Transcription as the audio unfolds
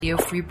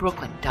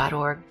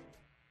RadioFreeBrooklyn.org.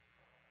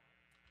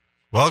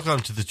 Welcome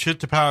to the Truth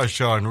to Power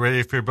Show on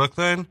Radio Free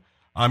Brooklyn.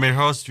 I'm your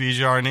host,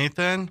 VJR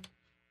Nathan,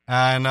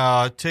 and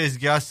today's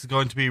guest is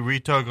going to be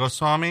Ritu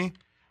Goswami,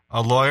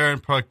 a lawyer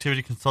and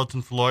productivity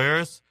consultant for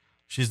lawyers.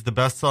 She's the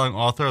best-selling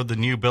author of The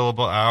New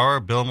Billable Hour,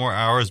 Bill More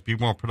Hours, Be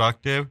More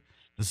Productive.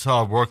 This is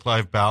how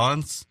work-life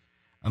balance.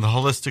 And The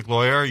Holistic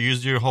Lawyer,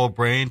 use your whole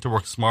brain to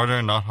work smarter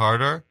and not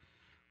harder.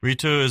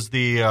 Ritu is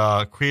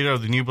the creator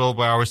of the New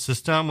Billable Hour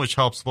system, which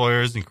helps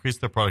lawyers increase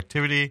their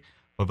productivity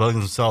by building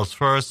themselves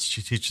first.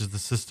 She teaches the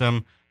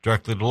system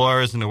directly to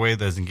lawyers in a way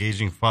that is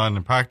engaging, fun,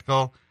 and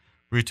practical.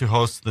 Ritu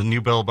hosts the New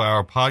Billable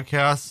Hour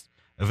podcast,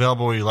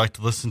 available where you like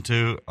to listen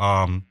and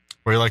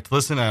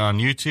on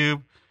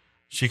YouTube.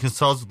 She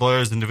consults with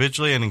lawyers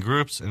individually and in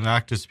groups, and an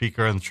active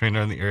speaker and trainer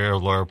in the area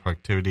of lawyer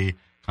productivity,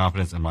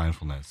 competence, and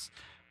mindfulness.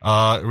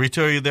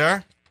 Ritu, are you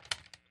there?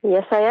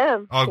 Yes, I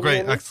am. Oh,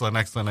 great. Excellent.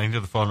 I didn't hear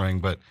the phone ring,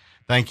 but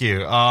thank you.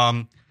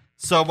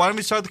 So why don't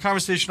we start the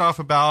conversation off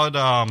about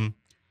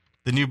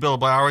the New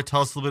Billable Hour?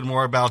 Tell us a little bit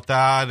more about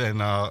that and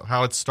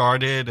how it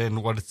started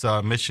and what its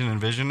mission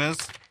and vision is.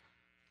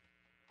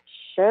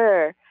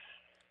 Sure.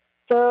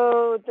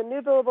 So the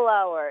New Billable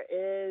Hour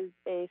is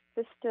a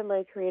system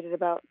I created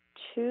about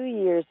 2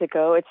 years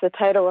ago. It's the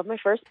title of my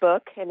first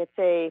book, and it's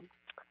a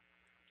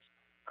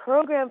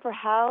program for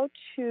how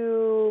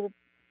to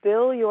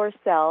bill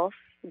yourself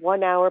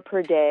 1 hour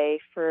per day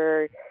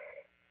for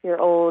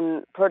your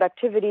own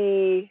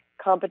productivity,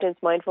 competence,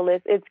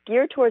 mindfulness. It's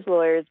geared towards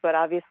lawyers, but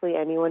obviously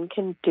anyone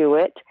can do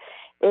it.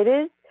 It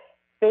is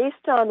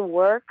based on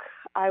work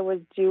I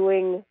was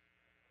doing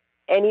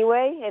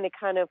anyway, and it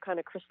kind of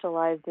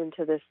crystallized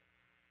into this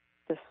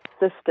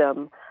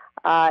system.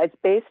 It's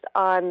based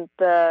on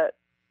the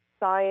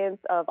science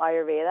of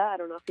Ayurveda. I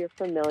don't know if you're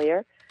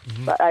familiar,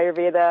 but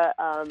Ayurveda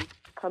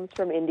comes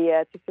from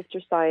India. It's a sister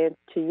science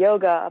to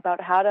yoga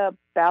about how to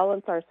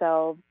balance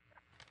ourselves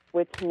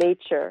with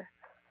nature,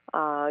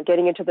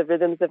 getting into the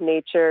rhythms of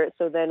nature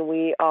so then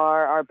we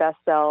are our best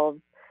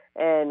selves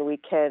and we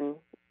can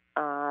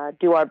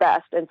do our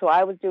best. And so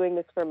I was doing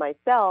this for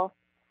myself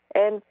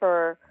and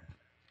for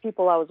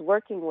people I was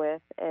working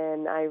with,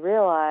 and I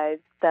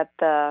realized that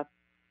the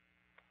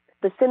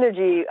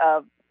synergy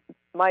of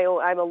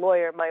I'm a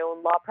lawyer, my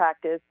own law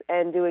practice,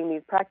 and doing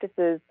these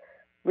practices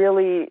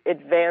really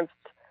advanced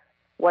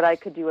what I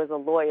could do as a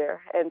lawyer.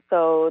 And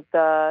so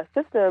the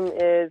system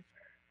is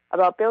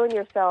about billing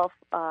yourself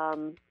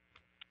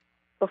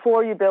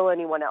before you bill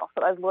anyone else.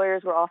 So as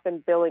lawyers, we're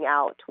often billing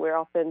out. We're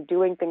often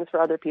doing things for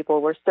other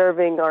people. We're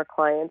serving our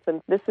clients.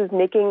 And this is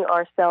making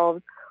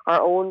ourselves our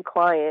own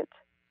client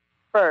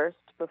first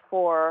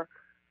before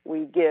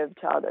we give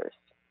to others,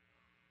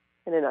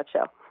 in a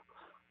nutshell.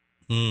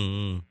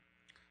 Mm-hmm.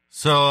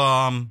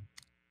 So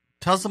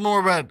tell us more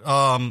about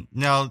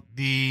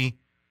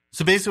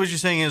so basically what you're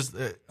saying is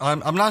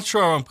I'm not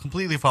sure I'm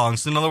completely following.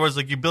 So in other words,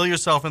 like you bill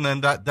yourself and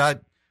then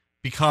that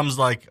becomes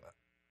like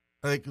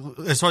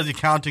as far as the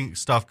accounting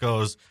stuff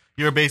goes,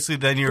 you're basically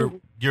then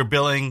you're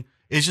billing.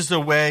 It's just a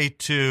way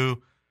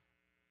to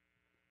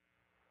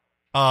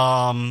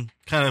kind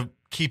of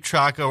keep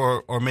track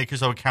or make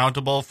yourself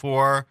accountable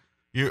for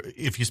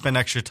if you spend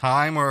extra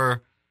time,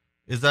 or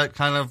is that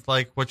kind of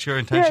like what your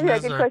intention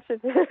is? Good question.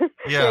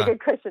 Yeah,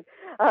 good question.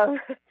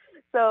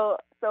 So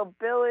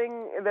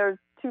billing, there's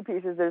two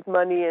pieces. There's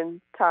money and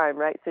time,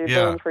 right? So you're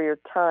billing for your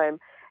time.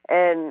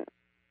 And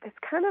it's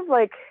kind of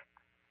like,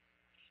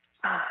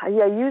 I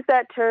use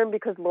that term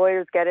because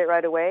lawyers get it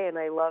right away, and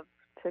I love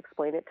to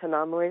explain it to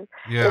non-lawyers.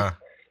 Yeah.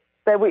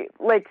 That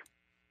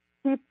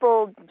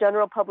people,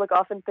 general public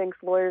often thinks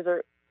lawyers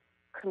are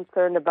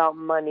concerned about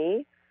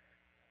money.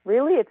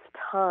 Really, it's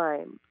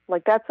time.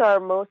 Like, that's our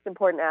most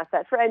important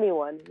asset for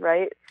anyone,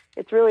 right?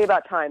 It's really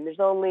about time. There's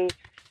only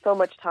so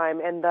much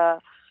time. And the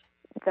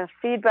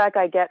feedback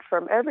I get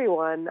from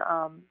everyone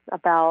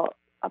about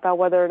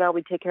whether or not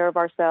we take care of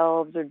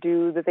ourselves or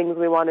do the things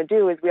we want to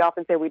do is we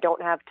often say we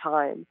don't have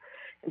time.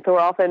 And so we're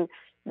often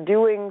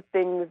doing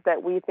things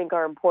that we think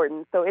are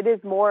important. So it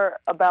is more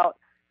about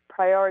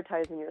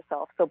prioritizing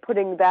yourself. So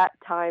putting that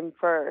time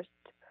first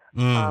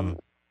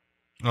into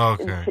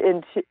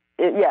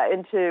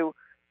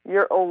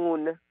your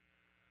own.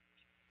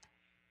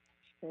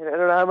 I don't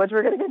know how much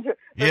we're going to get into.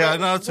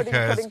 It's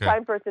okay. Putting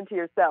time first into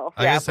yourself.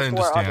 I guess I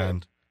understand.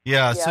 Others.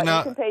 Yeah, so now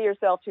you can pay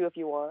yourself too if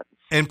you want.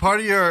 And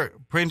part of your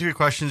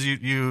questions,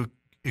 you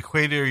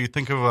equate or you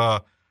think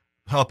of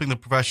helping the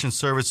profession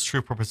serve its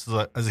true purpose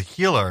as a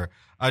healer.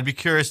 I'd be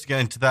curious to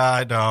get into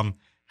that.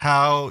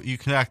 How you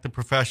connect the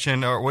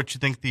profession, or what you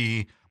think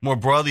more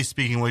broadly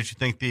speaking, what you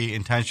think the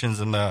intentions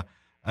and the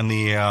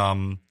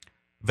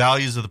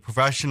values of the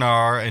profession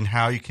are, and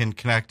how you can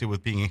connect it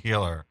with being a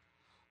healer.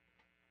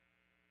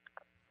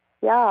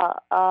 Yeah,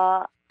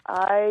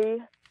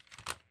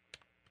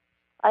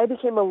 I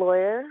became a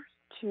lawyer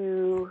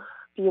to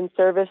be in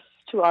service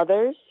to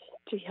others,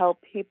 to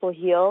help people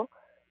heal.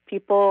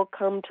 People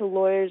come to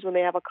lawyers when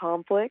they have a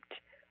conflict,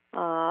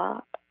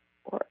 or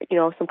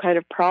some kind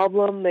of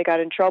problem. They got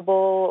in trouble,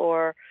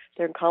 or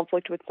they're in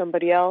conflict with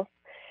somebody else,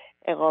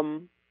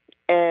 and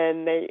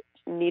they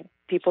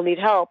people need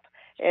help.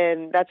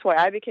 And that's why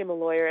I became a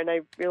lawyer. And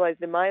I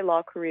realized in my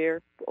law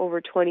career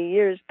over 20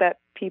 years that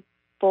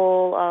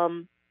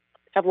people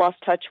have lost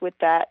touch with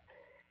that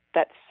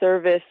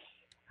service,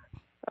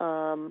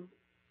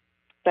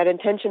 that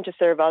intention to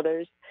serve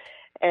others.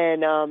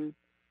 And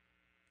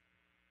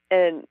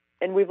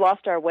we've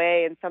lost our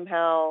way, and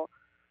somehow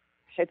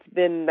it's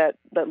been that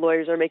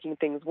lawyers are making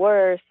things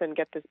worse and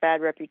get this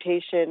bad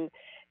reputation.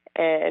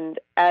 And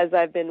as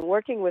I've been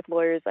working with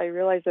lawyers, I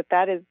realize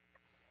that is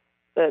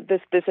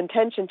this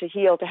intention to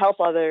heal, to help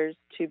others,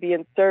 to be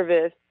in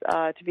service,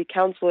 to be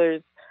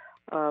counselors,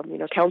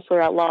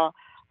 counselor at law,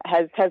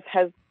 has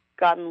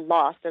gotten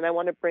lost. And I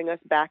want to bring us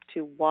back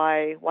to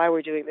why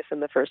we're doing this in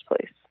the first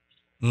place.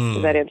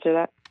 Does that answer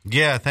that?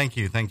 Yeah, thank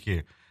you.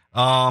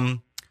 I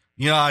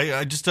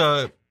just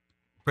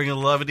bring a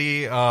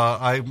levity.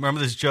 I remember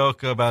this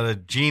joke about a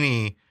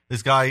genie.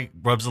 This guy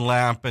rubs a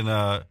lamp, and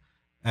the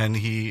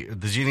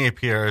genie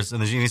appears, and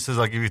the genie says,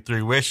 "I'll give you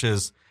 3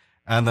 wishes."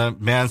 And the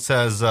man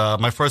says,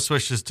 "My first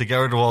wish is to get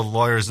rid of all the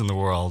lawyers in the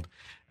world."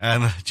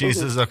 And the genie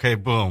says, "Okay,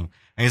 boom."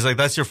 And he's like,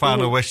 "That's your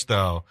final wish,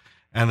 though."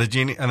 And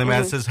the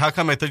man says, "How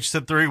come? I thought you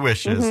said 3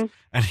 wishes."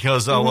 And he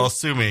goes, "Oh, well,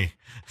 sue me."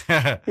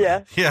 Yeah.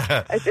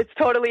 Yeah. It's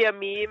totally a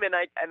meme, and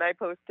I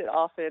post it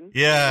often.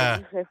 Yeah.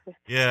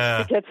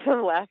 Yeah. To get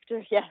some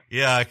laughter. Yeah.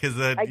 Yeah, because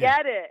I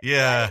get it.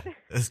 Yeah. Right?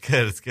 It's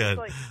good. It's good.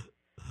 It's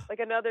like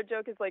another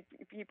joke is like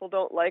people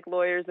don't like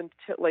lawyers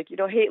until you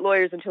don't hate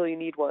lawyers until you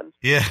need one.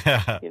 Yeah.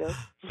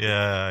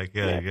 Yeah.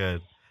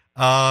 Good.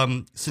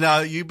 So now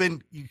you've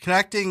been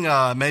connecting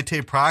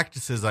meditative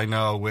practices, I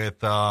know, with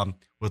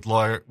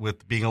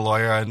being a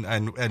lawyer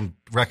and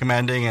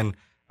recommending and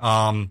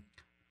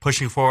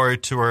pushing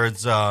forward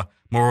towards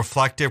more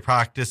reflective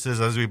practices,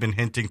 as we've been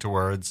hinting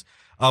towards.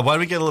 Why don't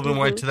we get a little bit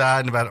more into that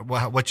and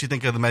about what you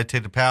think of the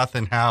meditative path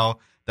and how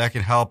that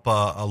can help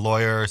a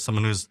lawyer,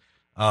 someone who's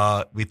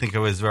we think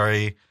of as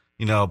very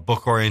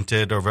book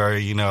oriented or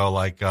very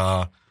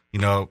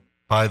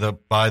by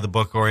the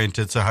book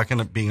oriented. So how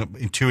can it be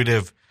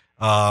intuitive?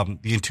 The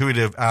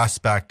intuitive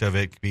aspect of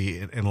it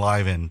be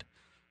enlivened.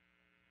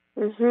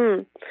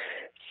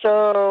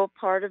 So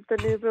part of the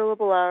new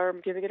billable hour,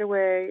 I'm giving it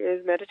away,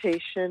 is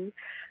meditation.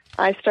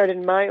 I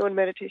started my own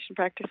meditation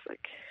practice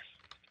like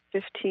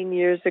 15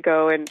 years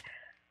ago, and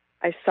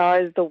I saw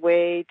as the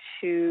way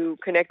to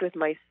connect with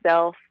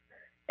myself,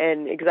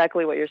 and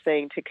exactly what you're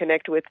saying, to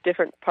connect with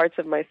different parts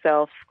of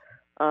myself,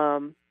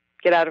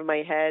 get out of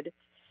my head.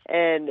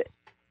 And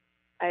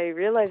I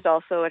realized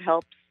also it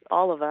helps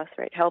all of us,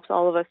 right? Helps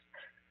all of us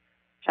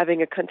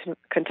having a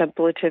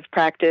contemplative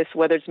practice,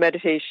 whether it's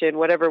meditation,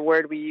 whatever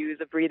word we use,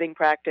 a breathing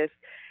practice.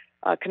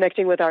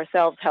 Connecting with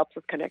ourselves helps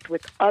us connect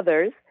with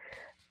others,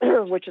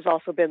 which has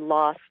also been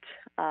lost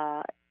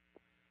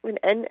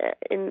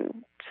in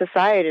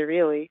society,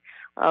 really.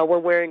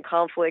 When we're in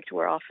conflict,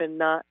 we're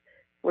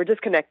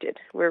disconnected.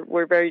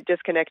 We're very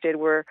disconnected.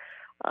 We're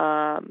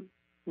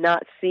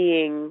not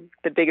seeing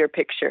the bigger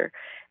picture.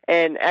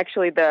 And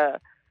actually the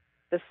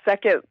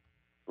second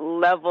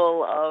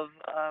level of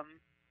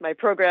my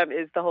program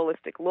is the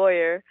Holistic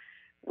Lawyer,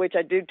 which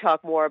I do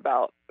talk more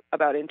about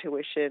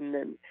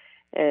intuition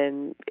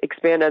and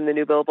expand on the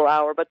new billable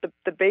hour. But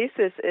the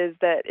basis is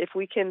that if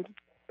we can,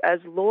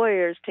 as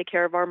lawyers, take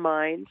care of our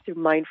minds through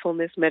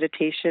mindfulness,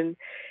 meditation,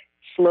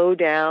 slow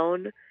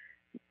down,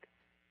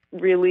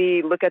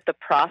 really look at the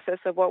process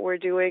of what we're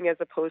doing as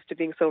opposed to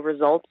being so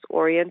results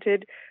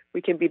oriented,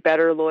 we can be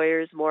better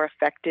lawyers, more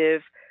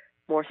effective,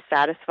 more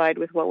satisfied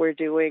with what we're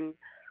doing,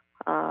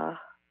 and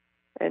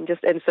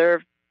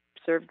serve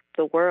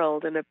the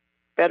world in a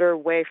better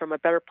way, from a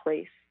better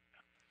place.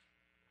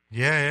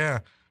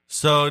 Yeah.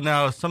 So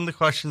now some of the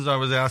questions I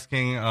was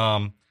asking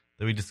that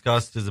we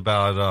discussed is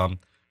about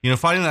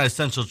finding that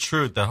essential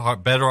truth,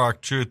 that bedrock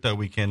truth that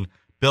we can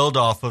build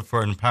off of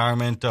for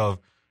empowerment of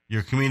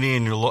your community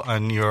and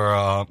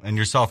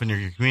yourself and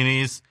your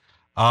communities.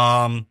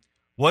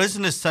 What is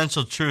an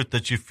essential truth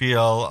that you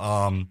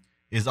feel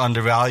is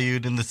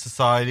undervalued in the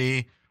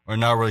society, or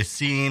not really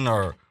seen,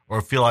 or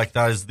feel like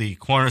that is the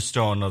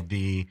cornerstone of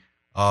the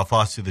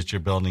philosophy that you're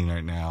building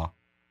right now?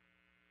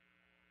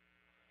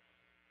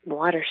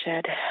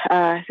 Watershed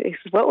is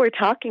what we're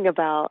talking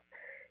about.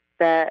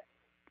 That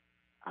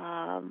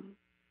a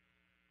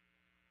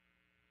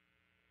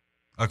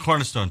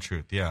cornerstone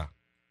truth, yeah.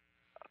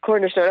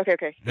 Cornerstone,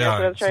 okay. Yeah, that's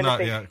what I was trying to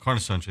think. Yeah,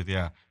 cornerstone truth,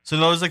 yeah. So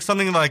no, it's like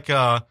something like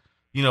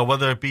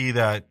whether it be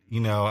that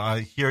I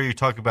hear you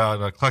talk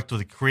about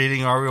collectively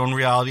creating our own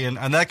reality, and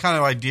that kind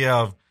of idea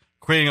of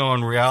creating our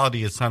own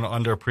reality is kind of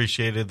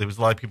underappreciated. There was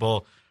a lot of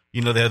people,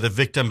 they have the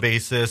victim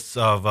basis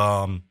of,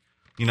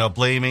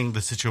 blaming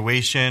the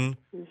situation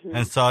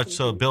and such.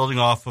 So building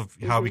off of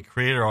how we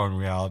create our own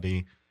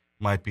reality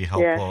might be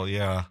helpful.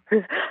 Yeah.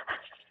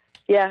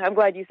 Yeah, I'm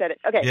glad you said it.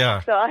 Okay.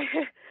 Yeah.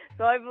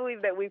 So I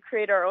believe that we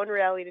create our own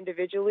reality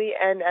individually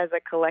and as a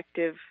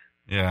collective.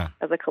 Yeah.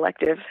 As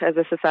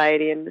a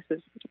society, and this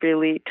is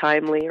really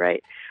timely,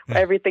 right? Yeah.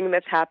 Everything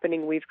that's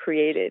happening, we've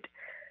created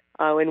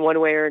in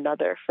one way or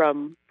another,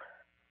 from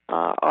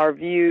our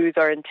views,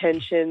 our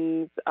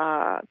intentions,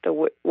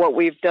 what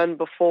we've done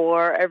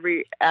before,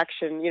 every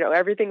action,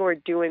 everything we're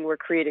doing, we're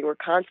creating. We're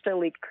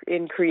constantly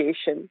in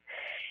creation.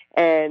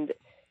 And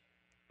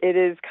it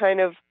is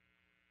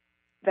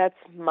that's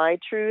my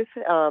truth,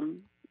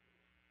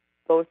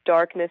 both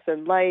darkness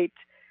and light.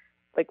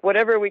 Like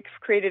whatever we've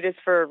created is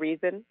for a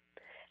reason.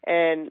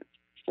 And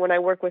when I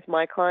work with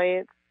my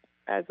clients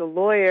as a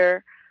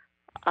lawyer,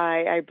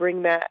 I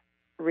bring that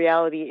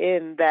reality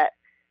in that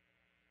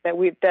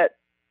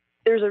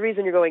there's a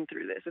reason you're going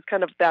through this. It's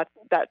kind of that's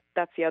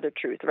the other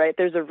truth, right?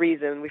 There's a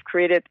reason. We've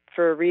created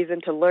for a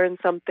reason to learn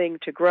something,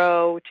 to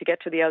grow, to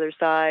get to the other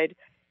side.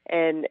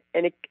 And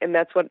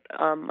that's what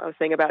I was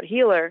saying about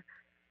healer.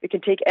 We can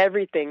take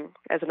everything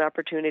as an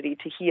opportunity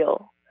to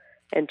heal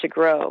and to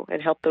grow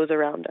and help those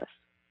around us.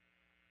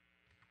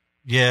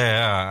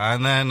 Yeah,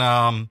 and then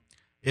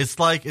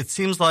it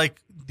seems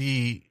like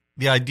the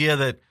idea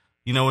that,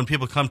 when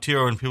people come to you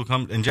or when people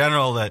come in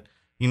general that,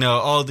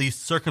 all these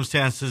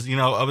circumstances,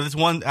 this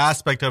one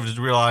aspect of it is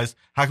to realize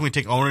how can we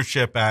take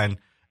ownership and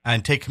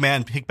take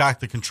command, take back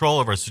the control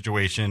of our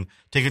situation,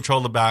 take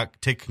control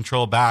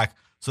back,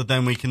 so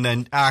then we can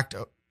then act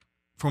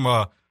from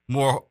a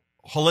more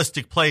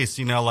holistic place,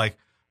 like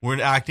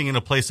we're acting in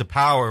a place of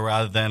power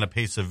rather than a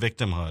place of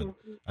victimhood.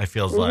 Mm-hmm. It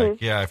feels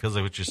like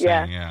what you're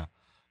saying.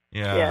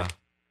 Yeah.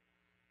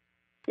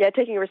 Yeah,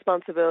 taking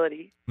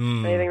responsibility.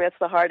 I think that's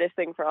the hardest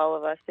thing for all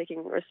of us,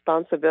 taking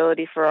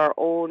responsibility for our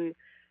own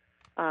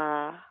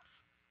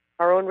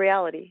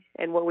reality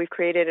and what we've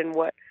created and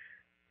what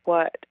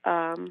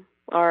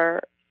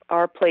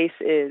our place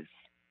is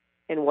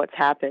and what's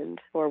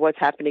happened or what's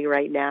happening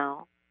right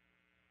now.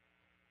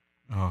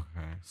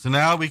 Okay. So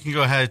now we can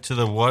go ahead to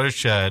the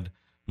watershed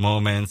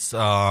moments.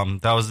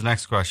 That was the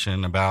next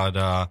question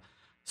about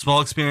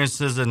small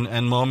experiences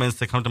and moments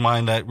that come to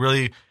mind that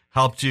really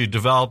helped you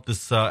develop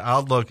this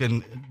outlook.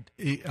 And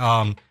if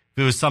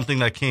it was something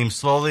that came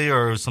slowly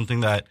or it was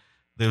something that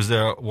was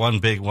there one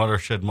big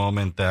watershed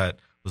moment that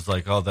was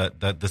like,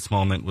 that this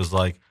moment was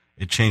like,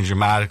 it changed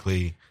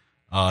dramatically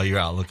your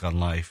outlook on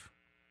life.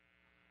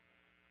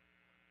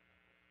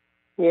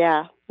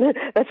 Yeah.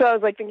 That's what I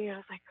was like thinking. I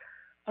was like,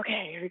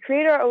 okay, we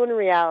create our own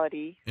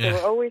reality, so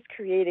we're always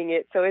creating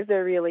it. So is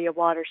there really a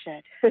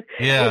watershed?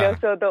 Yeah.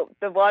 So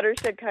the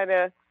watershed kind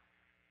of,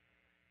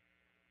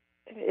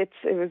 it's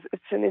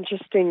an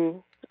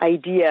interesting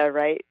idea,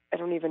 right? I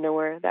don't even know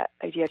where that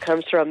idea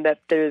comes from. That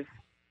there's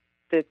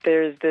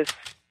this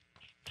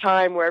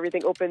time where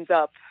everything opens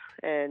up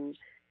and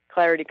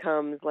clarity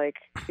comes. Like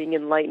being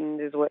enlightened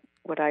is what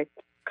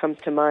comes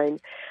to mind.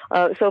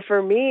 So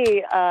for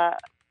me, I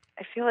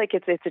feel like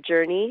it's a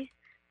journey.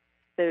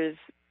 There's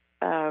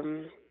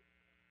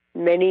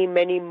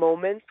many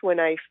moments when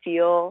I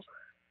feel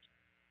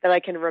that I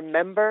can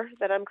remember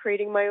that I'm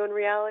creating my own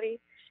reality.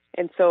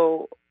 And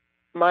so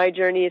my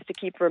journey is to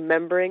keep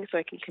remembering so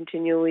I can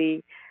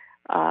continually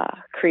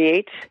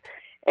create.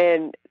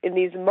 And in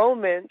these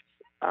moments,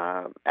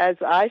 as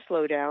I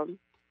slow down,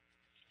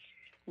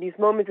 these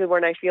moments is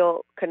when I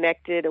feel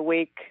connected,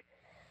 awake.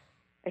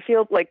 I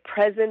feel like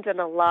present and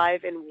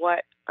alive in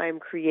what I'm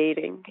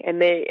creating. And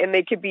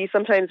they could be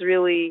sometimes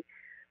really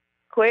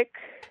quick.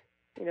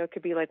 It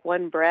could be like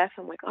one breath.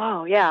 I'm like,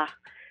 oh yeah,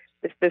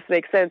 this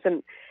makes sense.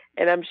 And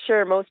I'm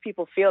sure most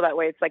people feel that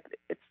way. It's like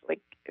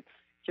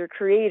you're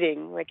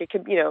creating. Like it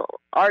could,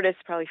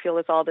 artists probably feel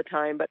this all the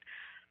time. But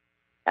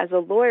as a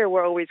lawyer,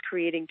 we're always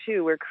creating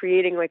too. We're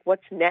creating like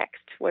what's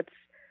next, what's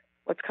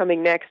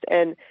coming next.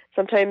 And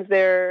sometimes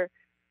they're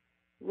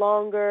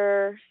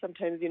longer.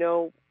 Sometimes,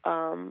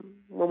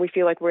 when we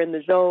feel like we're in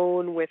the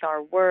zone with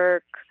our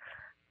work,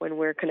 when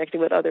we're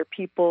connecting with other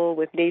people,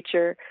 with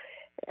nature.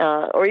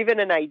 Or even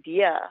an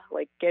idea,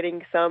 like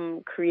getting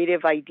some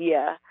creative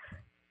idea,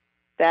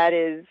 that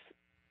is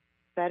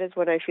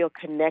when I feel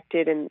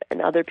connected and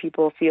other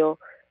people feel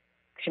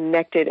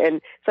connected.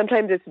 And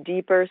sometimes it's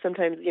deeper.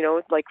 Sometimes,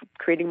 it's like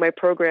creating my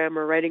program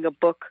or writing a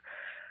book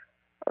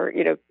or,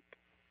 it's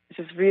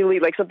just really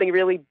like something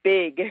really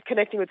big,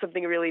 connecting with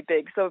something really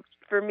big. So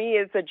for me,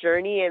 it's a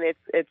journey, and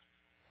it's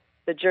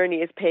the journey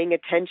is paying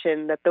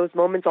attention that those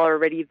moments are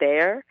already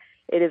there.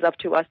 It is up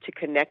to us to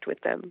connect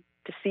with them,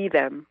 to see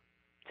them,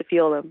 to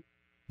feel them.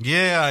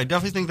 Yeah, I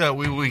definitely think that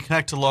we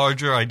connect to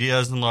larger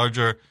ideas and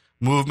larger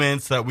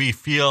movements that we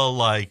feel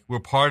like we're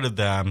part of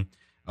them.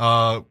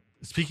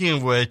 Speaking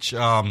of which,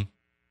 so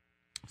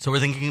we're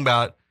thinking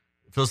about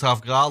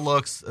philosophical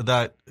outlooks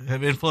that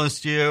have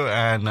influenced you,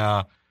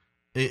 and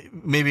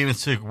maybe even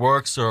specific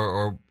works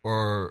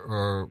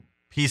or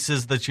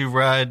pieces that you've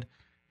read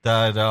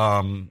that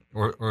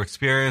or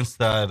experienced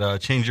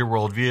that changed your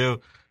worldview.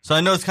 So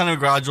I know it's kind of a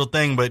gradual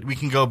thing, but we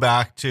can go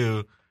back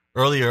to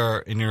earlier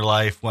in your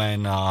life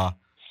when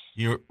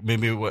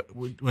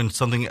when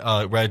something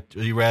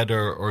you read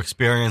or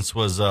experienced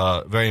was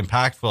very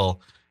impactful,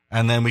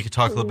 and then we could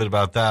talk a little bit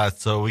about that.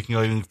 So we can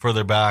go even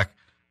further back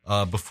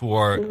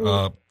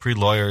before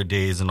pre-lawyer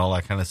days and all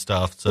that kind of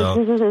stuff.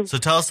 So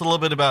tell us a little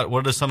bit about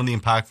what are some of the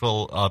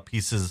impactful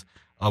pieces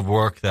of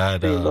work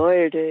that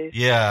pre-lawyer days.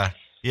 Yeah.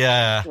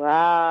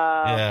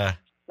 Wow. Yeah.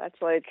 That's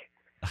like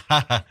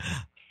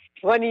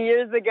 20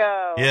 years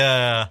ago.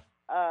 Yeah.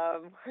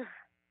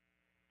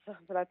 So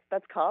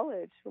that's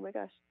college. Oh my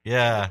gosh.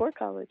 Yeah. Before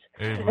college.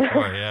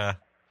 Before, yeah.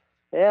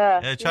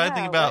 Yeah. Yeah, try to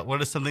think about what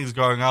are some things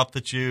growing up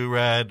that you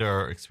read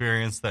or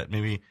experienced that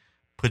maybe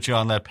put you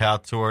on that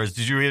path towards.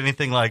 Did you read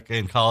anything like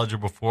in college or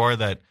before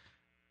that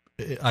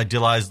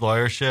idealized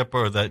lawyership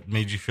or that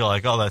made you feel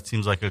like, oh, that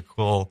seems like a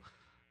cool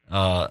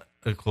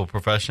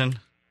profession?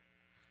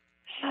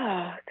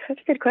 That's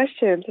a good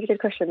question.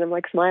 I'm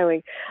like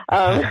smiling,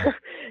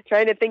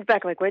 trying to think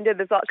back. Like, when did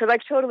this all? Because I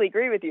totally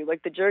agree with you.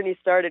 Like, the journey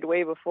started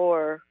way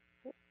before.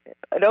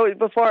 I know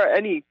before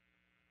any.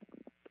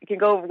 It can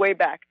go way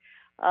back.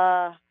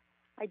 I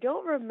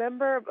don't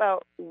remember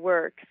about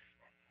works.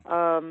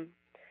 I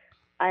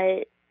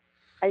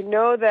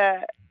know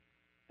that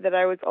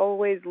I was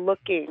always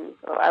looking.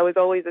 I was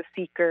always a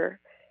seeker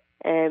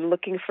and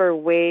looking for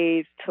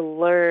ways to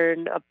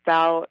learn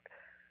about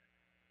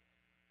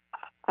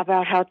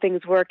how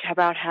things worked,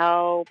 about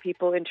how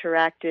people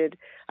interacted.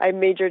 I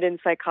majored in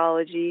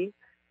psychology.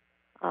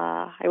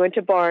 I went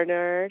to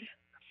Barnard.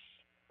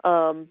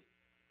 And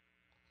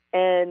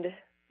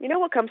you know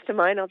what comes to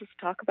mind? I'll just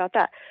talk about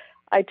that.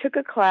 I took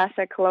a class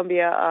at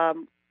Columbia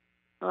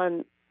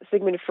on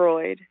Sigmund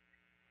Freud,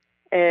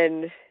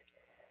 and it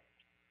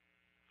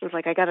was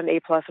like I got an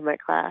A+ in my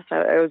class.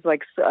 It was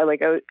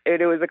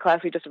a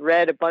class we just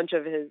read a bunch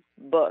of his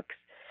books,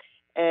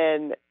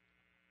 and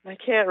I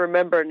can't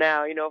remember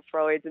now. You know,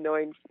 Freud's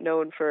known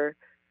for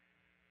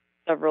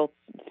several,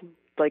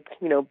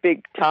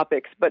 big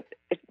topics, but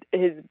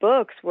his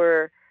books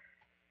were,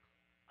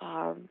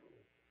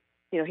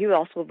 he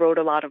also wrote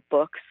a lot of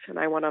books, and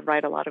I want to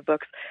write a lot of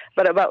books,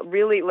 but about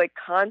really like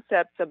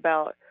concepts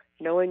about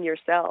knowing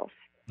yourself.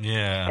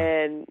 Yeah.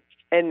 And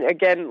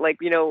again,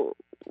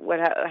 what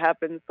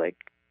happens, like,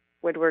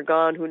 when we're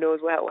gone, who knows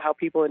how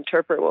people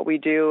interpret what we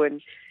do.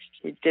 And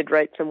he did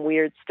write some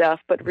weird stuff,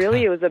 but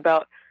really it was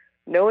about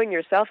knowing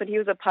yourself. And he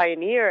was a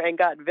pioneer and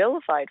got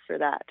vilified for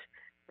that,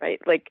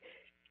 right? Like,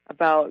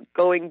 about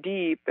going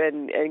deep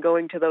and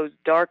going to those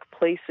dark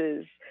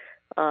places,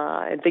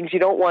 and things you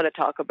don't want to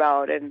talk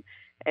about, and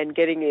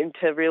getting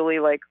into really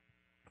like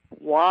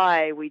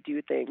why we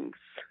do things,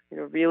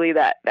 really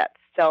that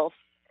self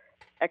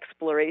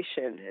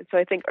exploration. And so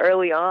I think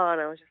early on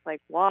I was just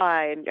like,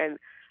 why? And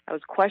I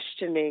was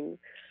questioning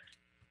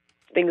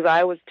things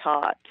I was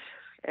taught.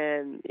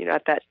 And,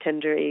 at that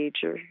tender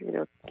age, or,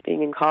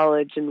 being in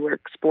college, and we're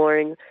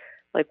exploring,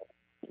 like,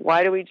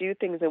 why do we do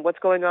things, and what's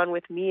going on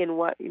with me, and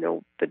what,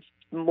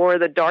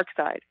 the dark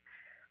side,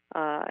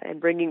 and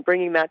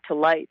bringing that to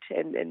light,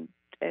 and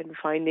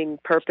finding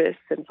purpose,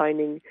 and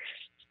finding,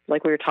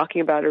 like we were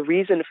talking about, a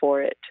reason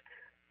for it,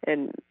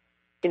 and,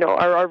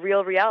 our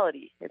real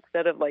reality,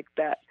 instead of like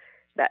that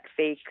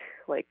fake,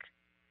 like,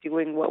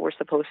 doing what we're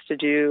supposed to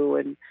do,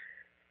 and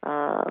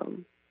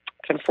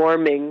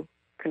conforming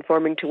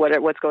to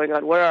what's going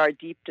on. What are our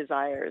deep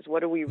desires? What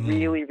do we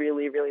really,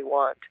 really, really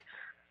want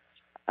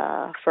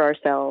for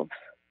ourselves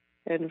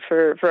and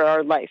for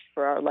our life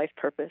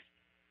purpose?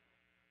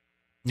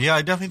 Yeah,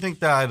 I definitely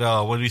think that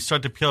when we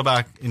start to peel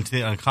back into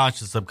the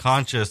unconscious,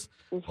 subconscious,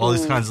 all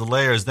these kinds of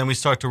layers, then we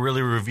start to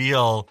really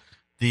reveal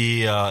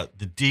the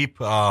deep,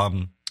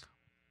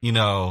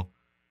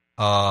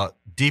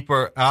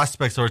 deeper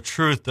aspects or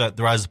truth that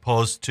there, as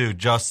opposed to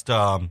just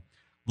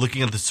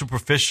looking at the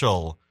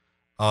superficial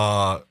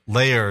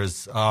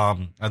layers. I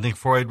think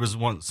Freud was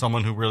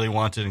someone who really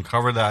wanted to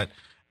uncover that.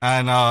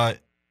 And,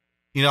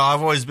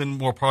 I've always been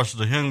more partial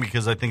to Jung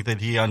because I think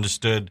that he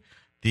understood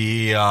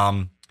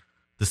the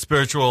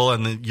spiritual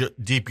and the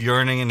deep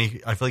yearning, and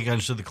I feel like he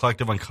understood the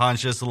collective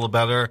unconscious a little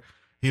better.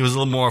 He was a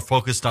little more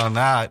focused on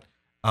that.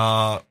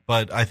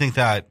 But I think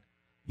that,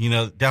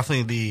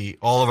 definitely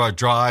all of our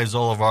drives,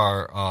 all of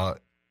our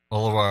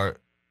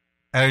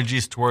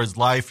energies towards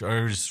life,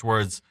 energies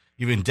towards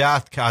even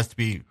death has to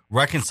be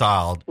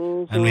reconciled,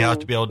 and we have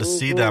to be able to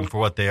see them for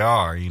what they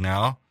are,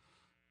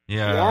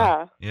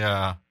 Yeah.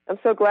 I'm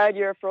so glad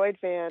you're a Freud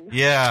fan.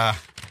 Yeah.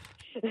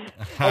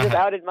 I just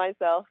outed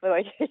myself.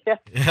 Like,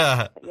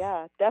 yeah,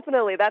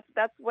 definitely.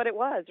 That's what it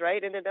was,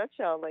 right? In a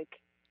nutshell, like,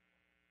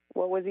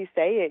 what was he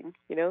saying?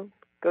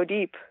 Go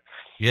deep.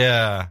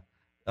 Yeah.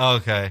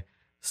 Okay.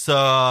 So,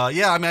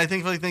 I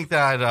think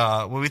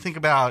that when we think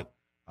about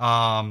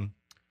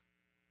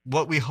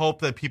what we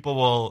hope that people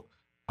will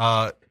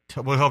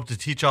we hope to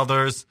teach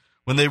others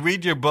when they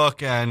read your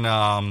book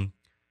and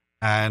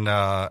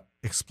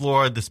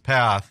explore this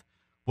path,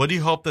 what do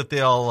you hope that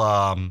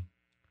they'll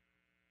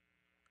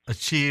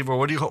achieve, or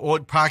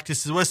what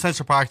practices, what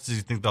essential practices do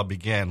you think they'll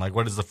begin? Like,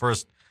 what does the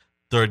first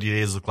 30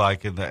 days look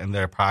like in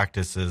their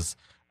practices?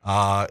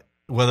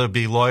 Whether it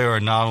be lawyer or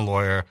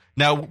non-lawyer.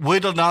 Now, how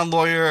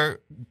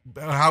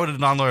would a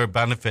non-lawyer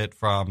benefit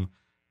from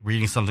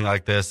reading something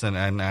like this,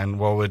 and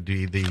what would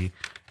be the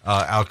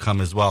outcome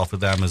as well for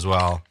them as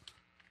well?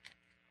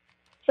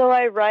 So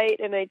I write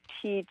and I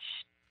teach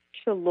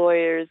to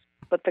lawyers,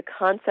 but the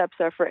concepts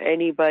are for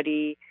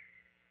anyone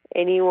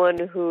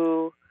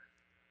who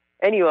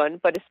anyone,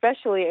 but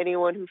especially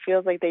anyone who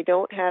feels like they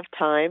don't have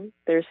time.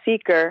 They're a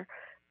seeker,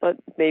 but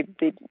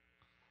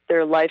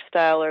their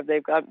lifestyle, or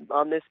they've got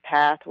on this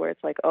path where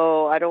it's like,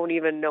 oh, I don't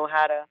even know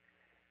how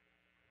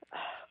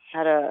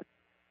to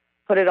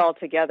put it all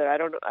together. I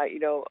don't,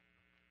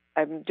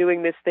 I'm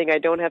doing this thing. I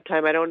don't have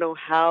time. I don't know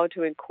how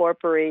to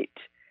incorporate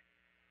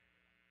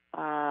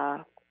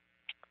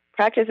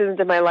practices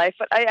into my life.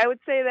 But I would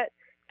say that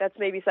that's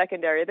maybe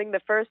secondary. I think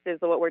the first is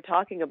what we're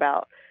talking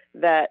about,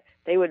 that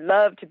they would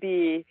love to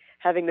be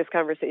having this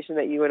conversation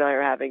that you and I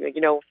are having, like,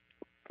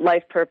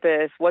 life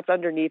purpose, what's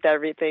underneath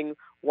everything,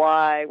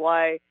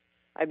 why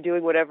I'm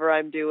doing whatever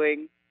I'm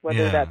doing,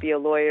 whether that be a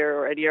lawyer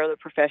or any other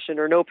profession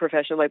or no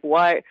profession. Like,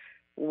 why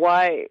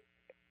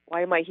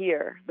am I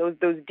here? Those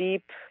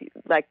deep,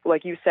 like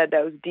you said,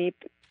 those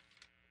deep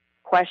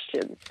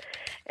questions.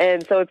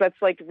 And so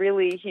that's like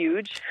really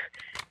huge.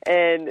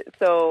 And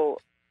so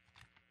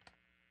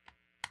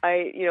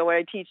when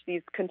I teach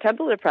these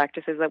contemplative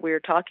practices that we were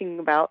talking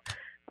about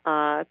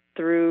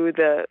through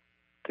the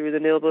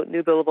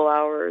New Billable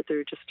Hour,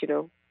 through just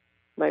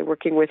my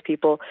working with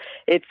people,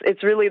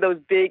 it's really those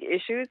big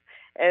issues,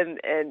 and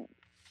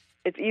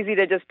it's easy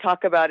to just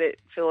talk about it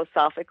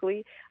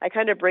philosophically. I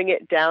kind of bring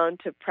it down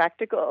to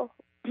practical,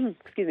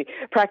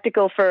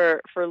 practical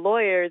for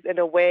lawyers in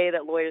a way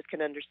that lawyers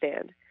can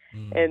understand.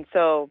 And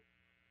so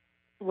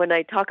when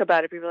I talk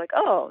about it, people are like,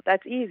 oh,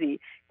 that's easy.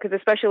 Because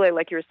especially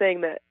like you were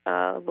saying, that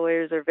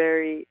lawyers are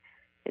very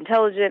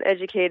intelligent,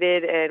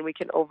 educated, and we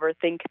can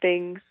overthink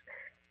things.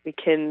 We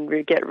can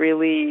get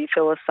really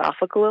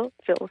philosophical.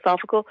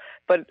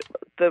 But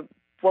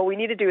what we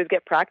need to do is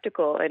get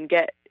practical and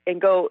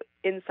go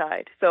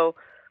inside. So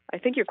I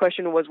think your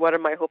question was, what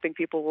am I hoping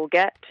people will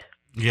get?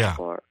 Yeah.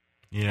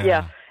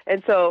 Yeah.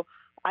 And so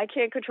I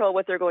can't control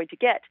what they're going to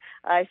get.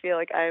 I feel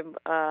like I'm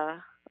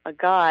a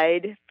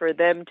guide for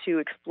them to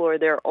explore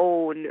their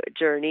own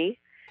journey,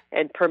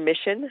 and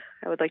permission.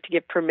 I would like to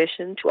give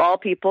permission to all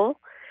people,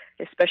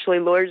 especially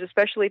lawyers,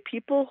 especially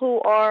people who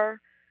are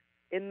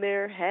in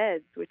their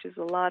heads, which is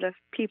a lot of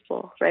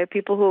people, right?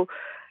 People who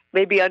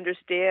maybe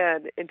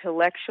understand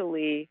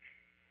intellectually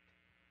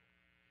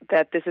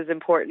that this is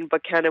important,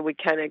 but we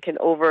can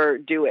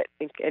overdo it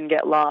and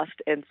get lost.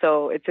 And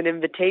so it's an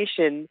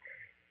invitation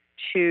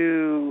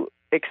to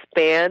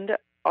expand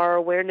our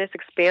awareness,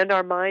 expand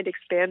our mind,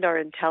 expand our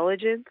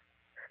intelligence,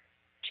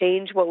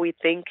 change what we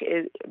think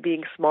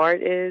being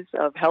smart is,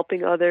 of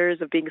helping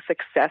others, of being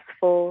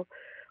successful,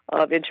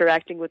 of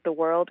interacting with the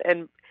world.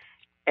 And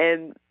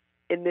in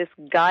this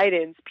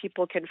guidance,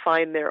 people can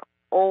find their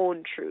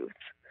own truth.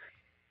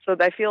 So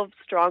I feel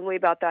strongly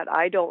about that.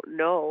 I don't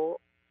know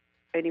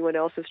anyone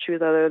else's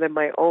truth other than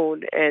my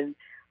own. And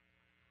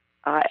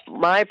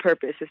my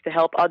purpose is to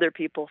help other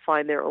people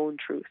find their own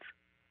truth.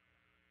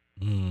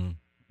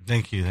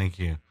 Thank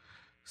you.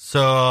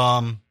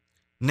 So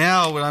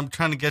now what I'm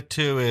trying to get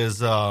to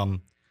is, I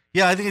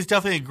think it's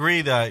definitely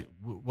agree that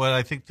what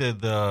I think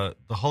the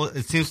whole,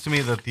 it seems to me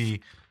that the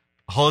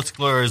holistic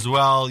lawyer as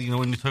well,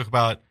 when you talk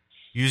about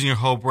using your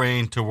whole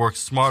brain to work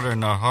smarter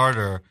and not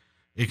harder,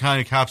 it kind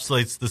of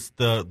encapsulates this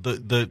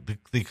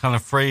the kind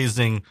of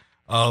phrasing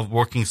of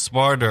working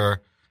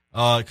smarter.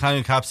 Kind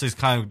of encapsulates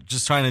kind of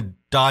just trying to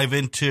dive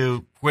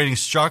into creating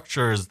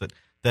structures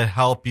that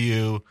help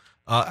you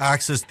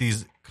access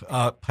these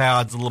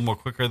paths a little more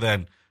quicker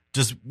than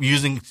just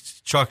using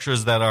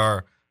structures that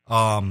are,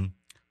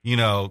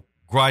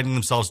 grinding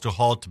themselves to a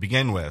halt to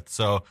begin with.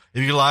 So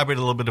if you could elaborate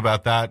a little bit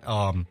about that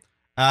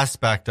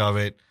aspect of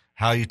it,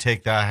 how you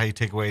take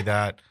away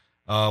that,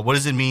 what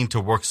does it mean to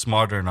work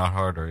smarter, not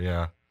harder?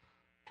 Yeah.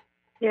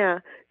 Yeah.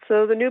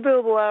 So the New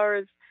Billable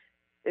Hour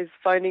is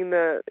finding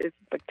it's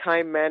like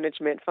time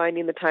management,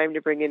 finding the time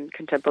to bring in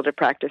contemplative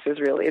practices.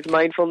 Really, it's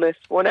mindfulness.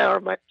 1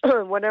 hour,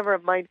 1 hour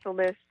of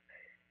mindfulness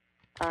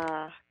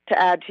to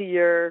add to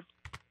your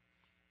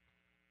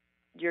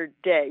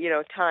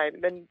day, time.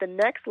 Then the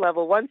next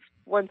level,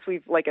 once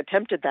we've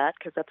attempted that,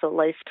 because that's a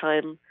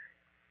lifetime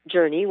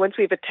journey. Once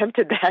we've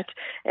attempted that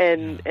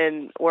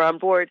and we're on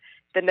board,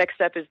 the next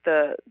step is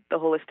the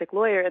holistic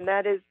lawyer, and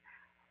that is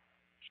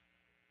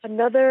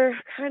another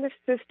kind of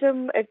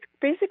system. It's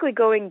basically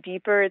going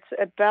deeper. It's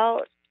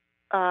about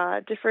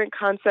different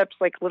concepts,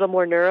 like a little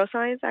more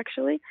neuroscience,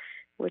 actually,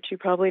 which you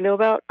probably know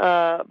about.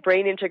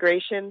 Brain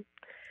integration,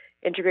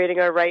 integrating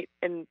our right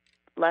and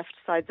left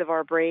sides of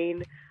our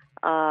brain,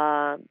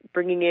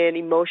 bringing in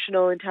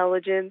emotional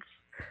intelligence,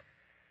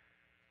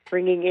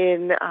 bringing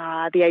in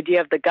the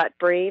idea of the gut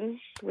brain,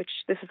 which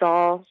this is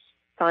all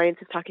science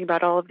is talking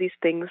about, all of these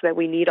things, that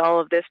we need all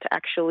of this to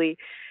actually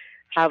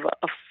have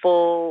a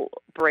full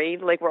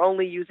brain. Like, we're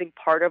only using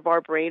part of our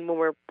brain when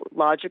we're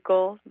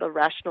logical, the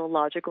rational,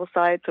 logical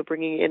side. So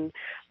bringing in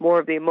more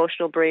of the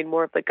emotional brain,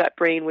 more of the gut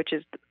brain, which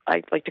is,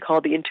 I like to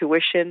call the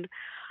intuition.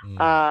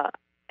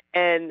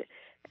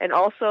 And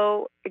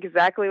also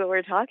exactly what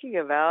we're talking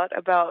about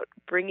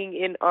bringing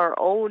in our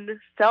own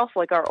self,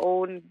 like our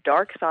own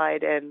dark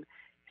side, and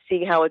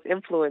seeing how it's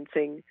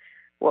influencing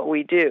what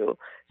we do.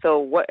 So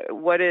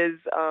what is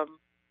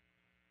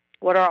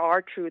What are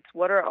our truths?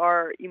 What are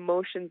our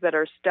emotions that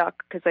are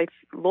stuck? Because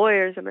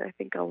lawyers, and I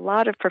think a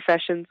lot of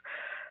professions,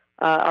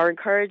 are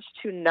encouraged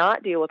to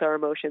not deal with our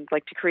emotions,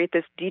 like to create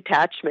this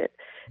detachment.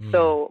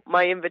 So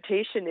my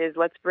invitation is,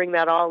 let's bring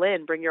that all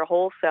in, bring your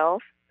whole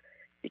self,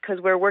 because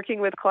we're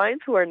working with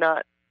clients who are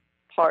not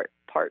part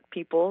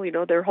people,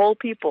 they're whole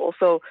people.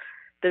 So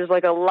there's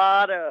like a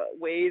lot of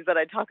ways that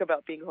I talk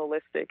about being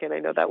holistic, and I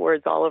know that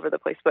word's all over the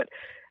place, but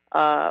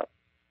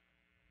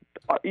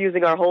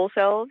using our whole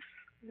selves,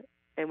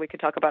 and we can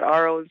talk about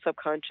our own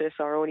subconscious,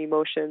 our own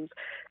emotions.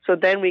 So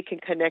then we can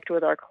connect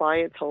with our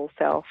client's whole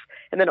self.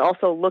 And then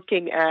also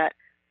looking at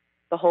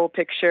the whole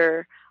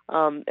picture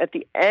at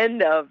the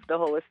end of the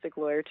holistic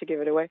lawyer, to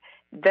give it away,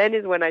 then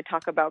is when I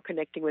talk about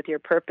connecting with your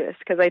purpose.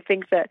 Because I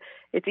think that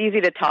it's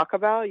easy to talk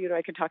about.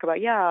 I can talk about,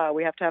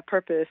 we have to have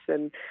purpose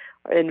and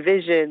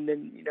vision,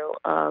 and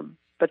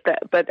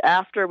but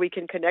after we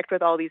can connect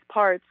with all these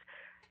parts,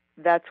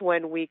 that's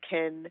when we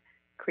can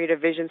create a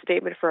vision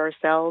statement for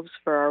ourselves,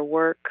 for our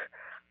work,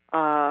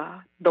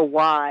 the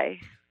why,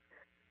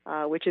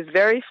 which is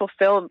very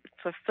fulfilling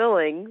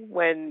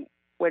when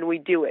we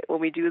do it, when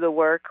we do the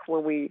work,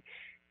 when we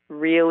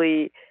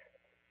really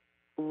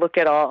look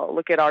at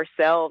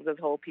ourselves as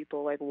whole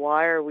people. Like,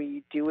 why are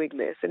we doing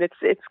this? And it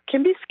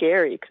can be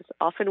scary because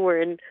often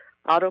we're in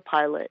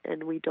autopilot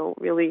and we don't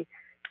really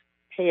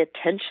pay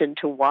attention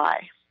to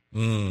why.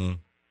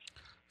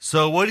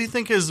 So what do you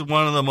think is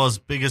one of the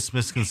biggest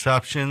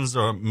misconceptions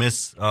or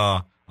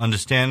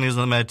misunderstandings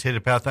of the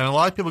meditative path? And a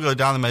lot of people go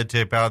down the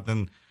meditative path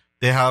and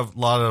they have a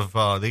lot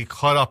of, they get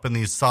caught up in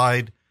these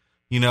side,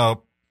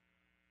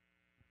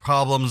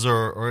 problems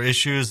or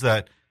issues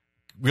that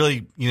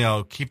really,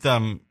 keep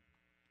them,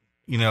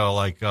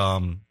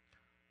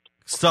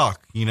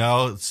 stuck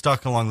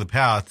along the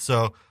path.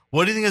 So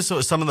what do you think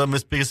is some of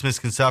the biggest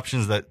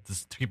misconceptions that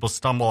people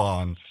stumble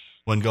on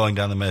when going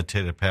down the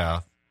meditative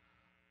path?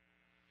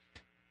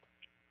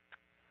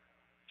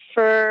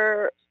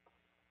 For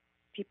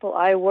people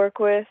I work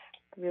with,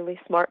 really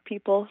smart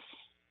people,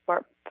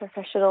 smart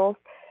professionals,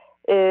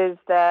 is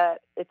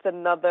that it's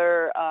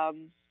another,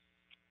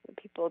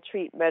 people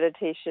treat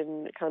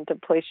meditation,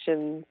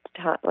 contemplation,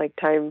 like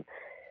time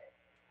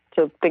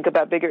to think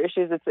about bigger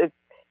issues. It's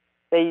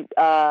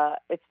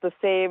the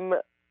same,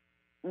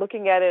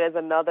 looking at it as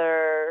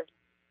another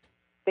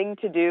thing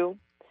to do,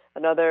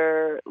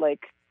 another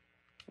like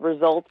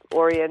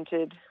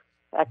results-oriented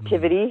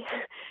activity,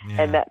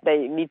 and that they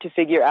need to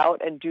figure out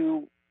and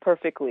do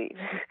perfectly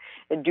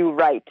and do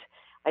right.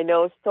 I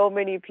know so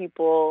many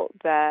people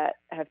that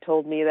have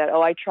told me that,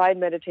 I tried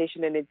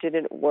meditation and it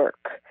didn't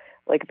work.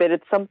 Like that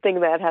it's something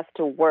that has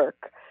to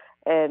work.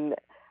 And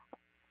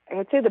I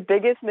would say the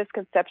biggest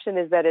misconception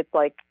is that it's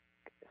like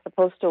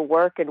supposed to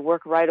work and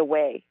work right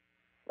away.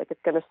 Like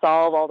it's going to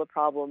solve all the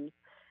problems.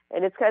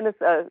 And it's kind of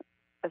a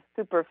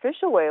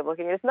superficial way of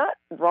looking at it. It's not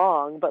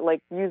wrong, but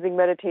like using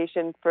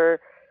meditation for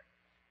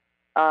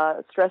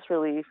stress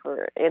relief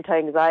or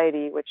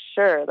anti-anxiety, which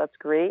sure, that's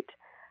great.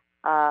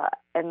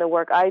 And the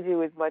work I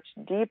do is much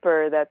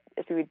deeper, that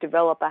if we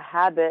develop a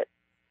habit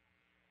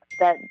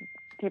that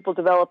people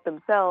develop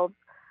themselves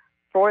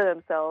for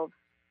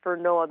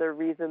no other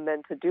reason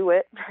than to do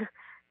it,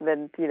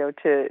 than,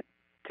 to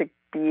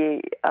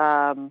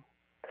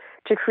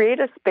create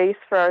a space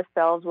for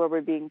ourselves where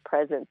we're being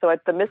present. So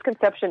the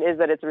misconception is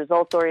that it's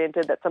results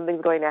oriented, that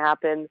something's going to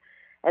happen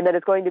and that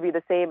it's going to be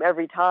the same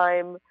every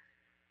time.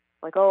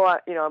 Like,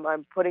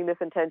 I'm putting this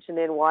intention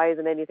in. Why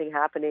isn't anything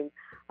happening?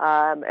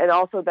 And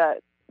also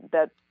that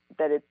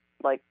it's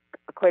like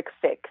a quick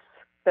fix.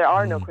 There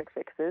are no quick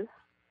fixes,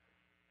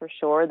 for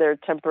sure. They're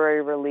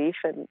temporary relief,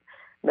 and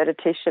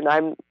meditation.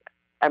 I'm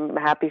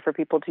happy for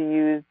people to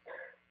use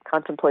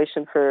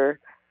contemplation for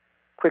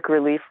quick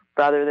relief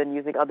rather than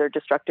using other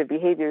destructive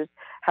behaviors.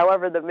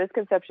 However, the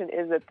misconception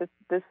is that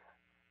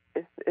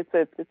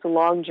it's a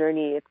long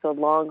journey. It's a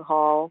long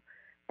haul,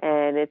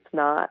 and it's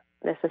not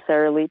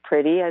necessarily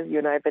pretty, as you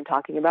and I have been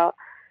talking about.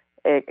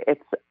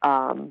 It's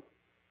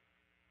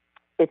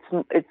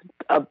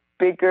a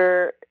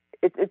bigger.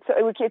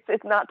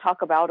 It's not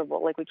talk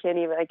aboutable. Like I can't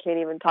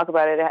even talk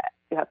about it.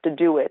 You have to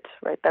do it,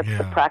 right? That's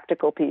the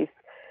practical piece.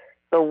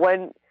 So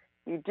when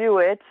you do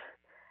it,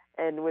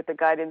 and with the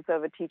guidance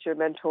of a teacher,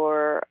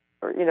 mentor,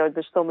 or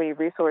there's so many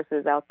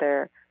resources out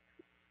there,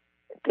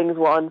 things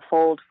will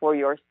unfold for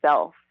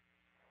yourself.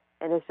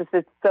 And it's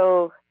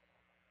so,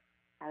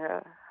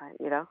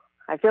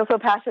 I feel so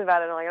passionate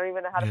about it. I don't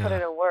even know how to put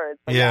it in words.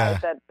 But you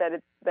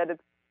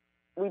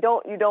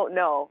don't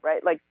know,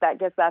 right? Like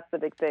that's the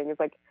big thing. It's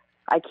like,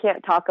 I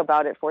can't talk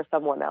about it for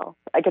someone else.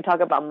 I can talk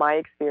about my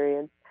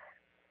experience,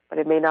 but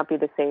it may not be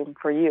the same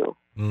for you.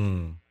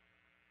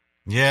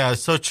 Yeah,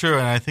 it's so true.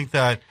 And I think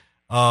that,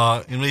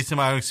 at least in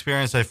my own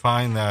experience, I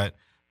find that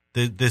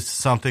this is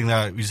something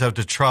that we just have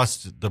to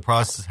trust the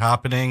process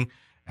happening.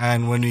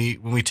 And when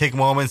we take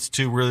moments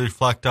to really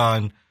reflect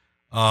on,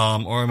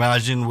 or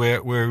imagine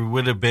where we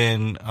would have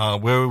been,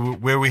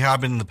 where we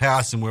have been in the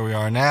past and where we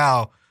are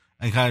now,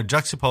 and kind of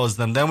juxtapose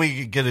them, then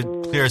we get a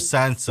clear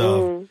sense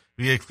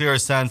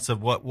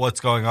of what's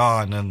going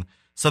on. And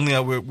something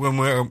that when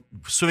we're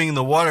swimming in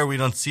the water, we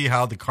don't see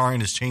how the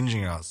current is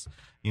changing us.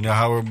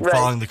 How we're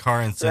following the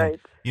currents. And,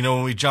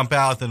 when we jump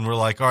out, then we're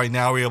like, all right,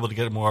 now we're able to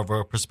get more of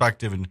a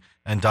perspective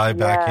and dive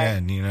back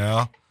in,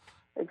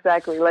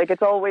 Exactly. Like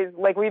it's always,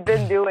 like we've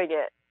been doing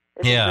it.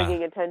 It's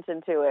bringing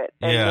attention to it.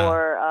 And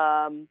more,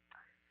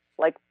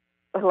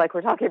 like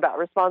we're talking about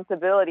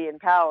responsibility and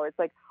power. It's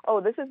like,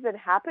 oh, this has been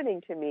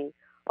happening to me.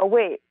 Oh,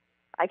 wait,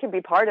 I can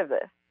be part of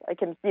this. I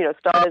can,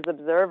 start as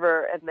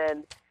observer, and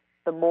then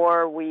the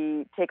more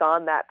we take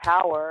on that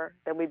power,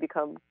 then we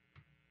become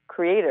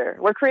creator.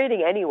 We're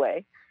creating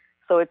anyway,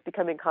 so it's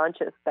becoming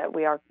conscious that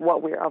we are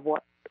what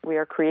we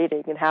are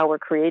creating and how we're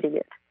creating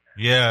it.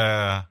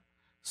 Yeah.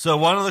 So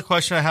one other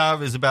question I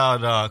have is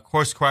about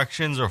course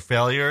corrections or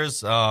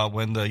failures.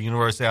 When the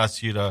universe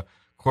asks you to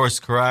course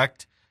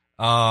correct,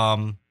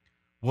 what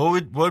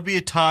would be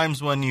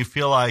times when you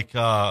feel like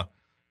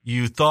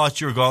you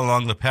thought you were going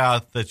along the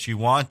path that you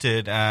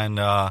wanted, and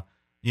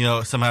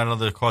somehow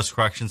another course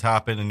corrections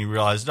happened, and you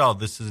realized, oh,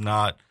 this is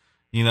not.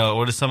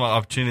 What are some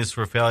opportunities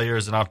for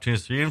failures and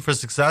opportunities for even for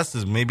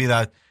successes? Maybe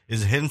that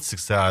is a hidden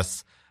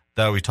success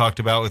that we talked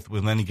about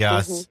with many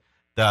guests.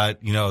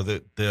 That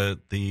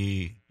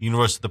the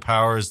universe of the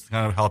powers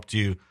kind of helped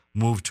you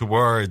move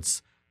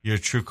towards your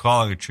true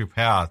calling, your true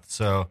path.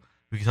 So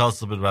we can tell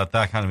us a little bit about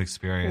that kind of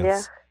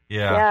experience.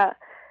 Yeah.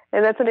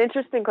 And that's an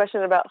interesting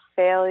question about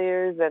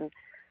failures. And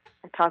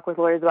I talk with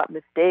lawyers about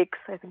mistakes.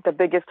 I think the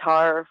biggest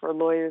horror for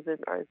lawyers is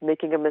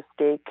making a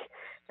mistake.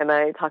 And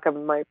I talk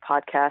about my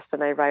podcast,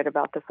 and I write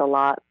about this a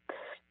lot.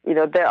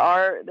 There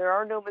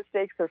are no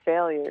mistakes or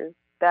failures.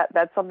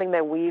 That's something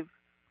that we've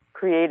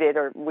created,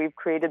 or we've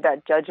created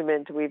that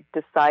judgment. We've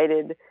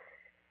decided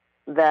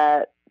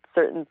that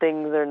certain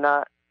things are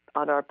not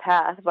on our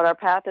path, but our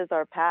path is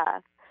our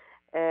path.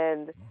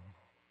 And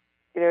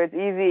it's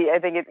easy. I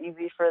think it's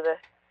easy for the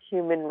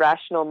human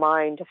rational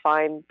mind to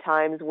find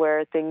times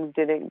where things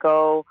didn't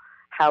go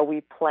how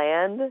we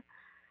planned.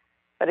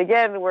 But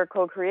again, we're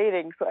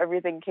co-creating, so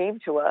everything came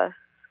to us.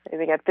 I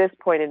think at this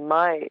point in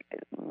my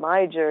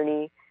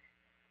journey,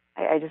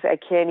 I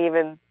can't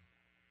even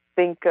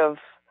think of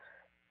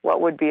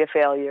what would be a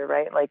failure,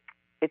 right? Like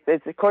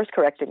it's course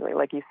correcting,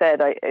 like you said.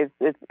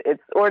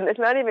 It's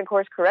not even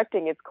course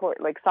correcting. It's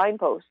like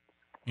signposts.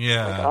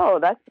 Yeah. Like, oh,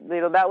 that's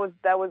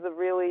that was a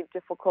really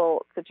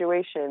difficult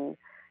situation,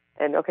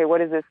 and okay, what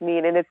does this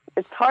mean? And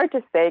it's hard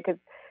to say because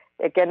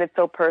again, it's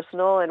so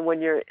personal. And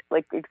when you're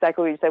like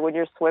exactly what you said, when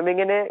you're swimming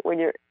in it, when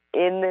you're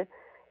in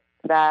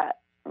that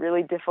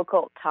really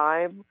difficult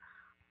time,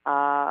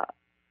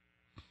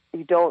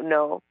 you don't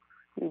know.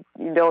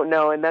 You don't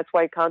know, and that's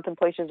why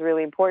contemplation is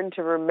really important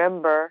to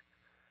remember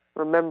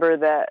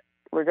that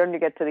we're going to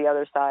get to the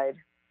other side.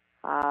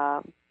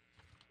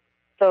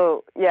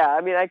 So yeah,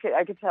 I mean, I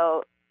could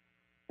tell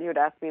you had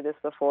asked me this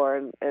before,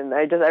 and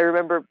I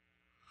remember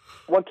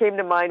what came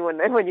to mind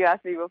when you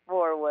asked me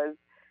before was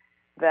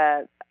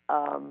that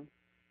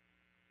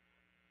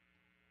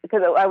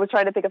because I was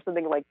trying to think of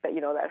something like that,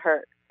 that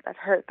hurt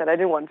that I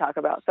didn't want to talk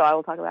about, so I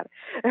will talk about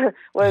it.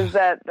 Was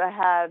that I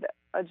had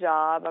a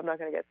job. I'm not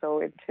going to get so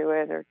into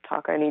it or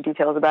talk any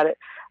details about it,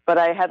 but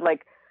I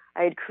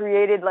had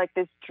created like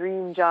this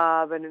dream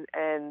job, and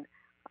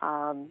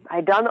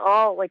I'd done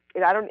all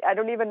I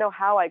don't even know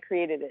how I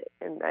created it,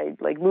 and I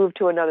moved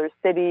to another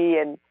city,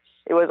 and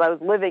I was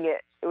living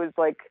it. It was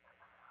like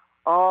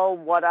all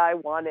what I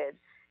wanted,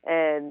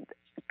 and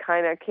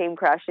kind of came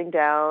crashing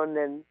down,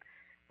 and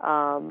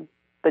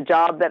the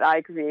job that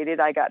I created,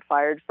 I got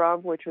fired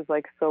from, which was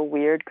so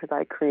weird because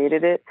I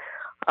created it.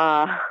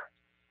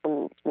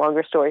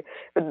 Longer story,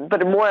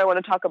 but more I want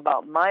to talk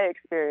about my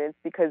experience,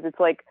 because it's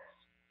like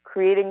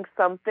creating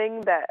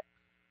something that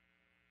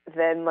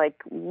then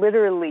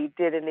literally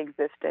didn't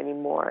exist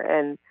anymore.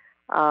 And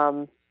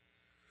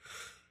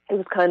it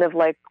was kind of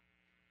like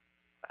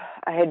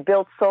I had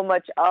built so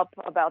much up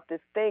about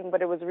this thing,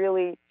 but it was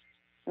really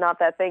not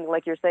that thing.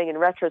 Like you're saying, in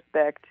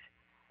retrospect,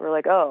 we're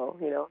like, oh,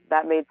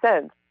 that made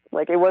sense.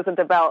 It wasn't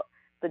about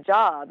the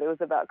job. It was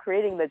about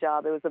creating the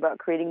job. It was about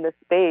creating the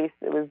space.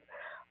 It was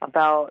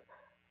about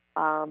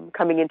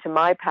coming into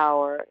my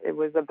power. It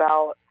was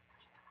about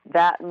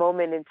that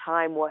moment in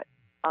time, what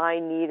I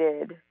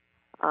needed,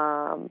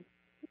 and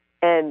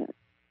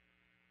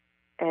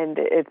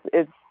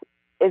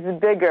it's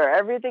bigger.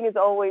 Everything is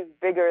always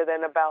bigger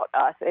than about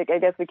us. I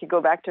guess we could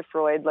go back to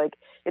Freud.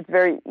 It's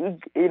very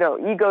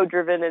ego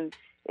driven and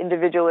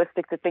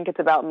individualistic to think it's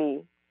about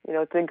me.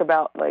 Think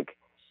about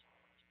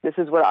this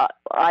is what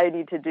I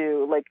need to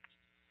do.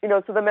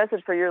 So the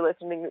message for your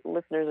listeners,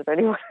 if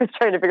anyone is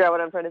trying to figure out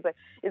what I'm trying to say,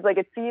 is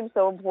it seems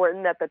so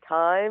important at the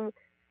time,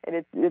 and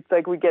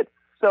it's we get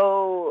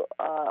so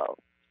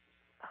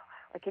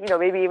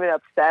maybe even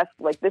obsessed.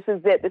 This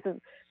is it. This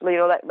is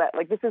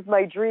that this is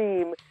my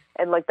dream,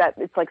 and that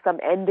it's some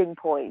ending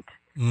point.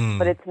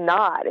 But it's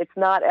not. It's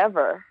not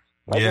ever.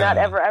 Not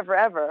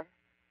ever.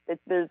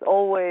 There's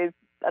always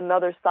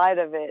another side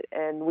of it,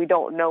 and we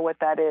don't know what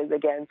that is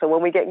again. So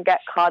when we get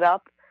caught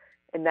up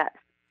in that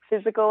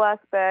physical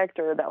aspect,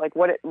 or that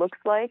what it looks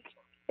like,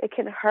 it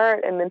can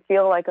hurt and then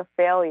feel like a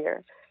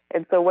failure.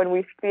 And so when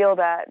we feel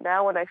that,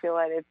 now when I feel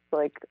that, it's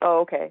like, oh,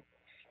 okay,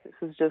 this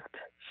is just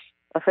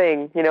a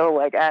thing,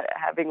 like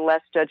having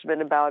less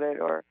judgment about it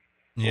or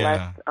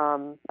less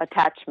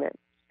attachment,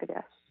 I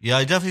guess. Yeah,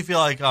 I definitely feel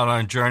like on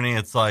our journey,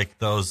 it's like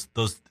those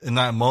in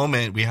that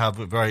moment we have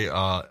a very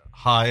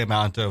high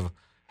amount of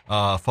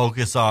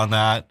focus on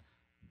that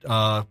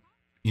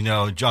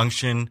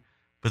junction,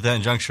 but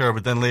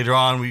then later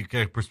on we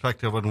get a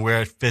perspective on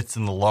where it fits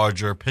in the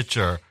larger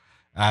picture,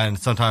 and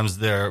sometimes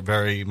they're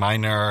very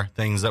minor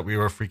things that we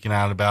were freaking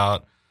out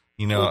about,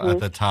 at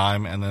the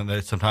time, and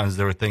then sometimes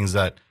there were things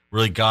that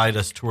really guide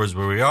us towards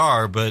where we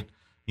are. But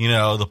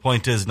the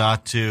point is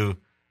not to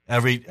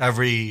every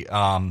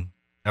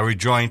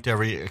joint,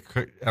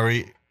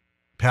 every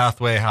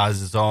pathway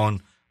has its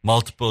own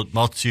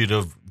multitude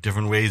of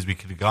different ways we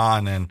could have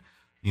gone, and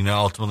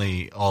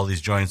ultimately all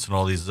these joints and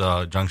all these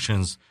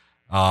junctions,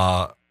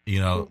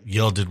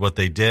 yielded what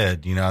they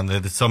did. And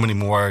there's so many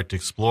more to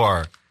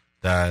explore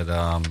that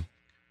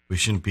we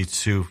shouldn't be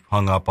too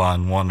hung up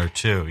on one or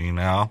two.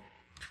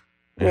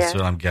 That's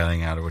what I'm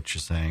getting at of what you're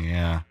saying.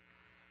 Yeah.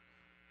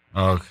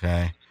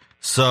 Okay.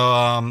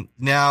 So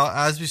now,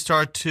 as we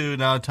start to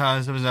time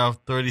is now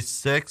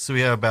 36, so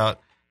we have about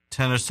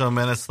 10 or so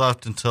minutes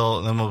left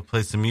then we'll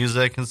play some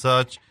music and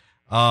such.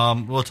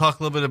 We'll talk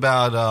a little bit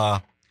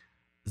about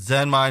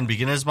Zen Mind,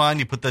 Beginner's Mind.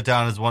 You put that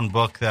down as one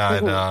book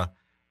that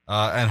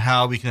and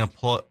how we can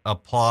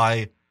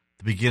apply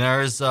the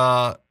beginner's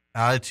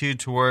attitude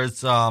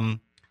towards our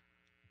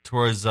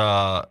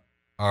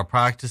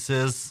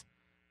practices.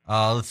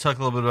 Let's talk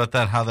a little bit about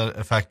that, how that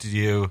affected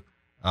you.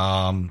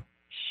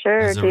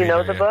 Sure. Do you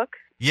know the book?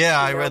 Yeah,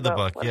 I read the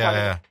book.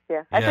 Yeah.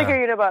 I figure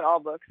you know about all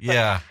books. But,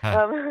 yeah.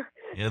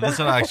 This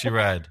one I actually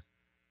read.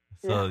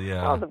 So,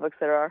 all the books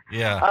there are.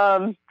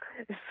 Yeah.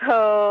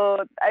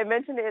 So I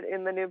mentioned it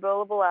in the New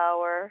Billable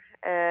Hour,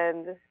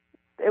 and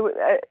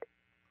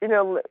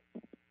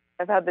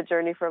I've had the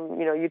journey from,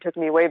 you took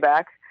me way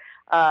back.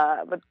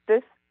 But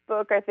this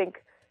book, I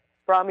think,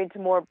 brought me to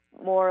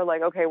more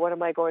like, okay, what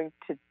am I going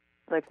to,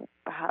 like,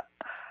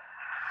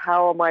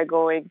 how am I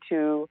going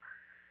to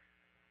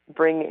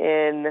bring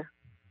in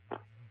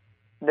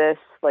this,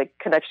 like,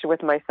 connection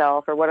with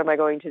myself, or what am I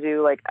going to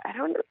do? Like, I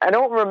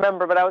don't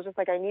remember, but I was just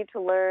like, I need to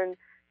learn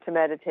to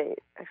meditate.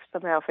 I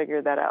somehow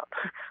figured that out.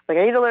 Like,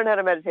 I need to learn how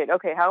to meditate.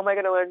 Okay, how am I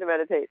going to learn to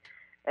meditate?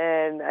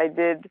 And I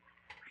did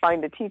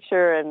find a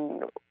teacher,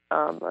 and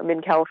I'm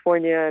in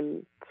California,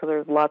 and so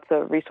there's lots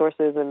of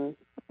resources and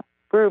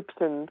groups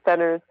and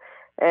centers.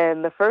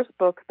 And the first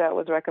book that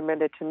was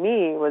recommended to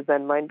me was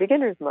Zen Mind,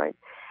 Beginner's Mind.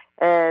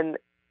 And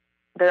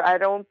I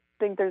don't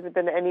think there's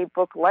been any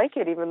book like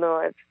it, even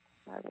though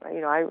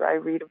I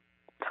read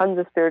tons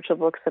of spiritual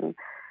books, and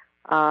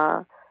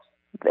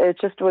it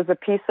just was a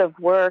piece of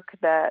work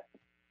that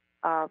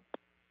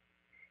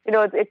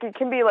it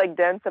can be like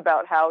dense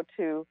about how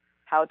to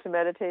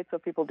meditate, so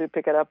people do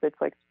pick it up. It's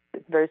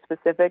very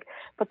specific,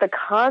 but the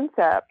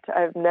concept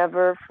I've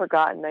never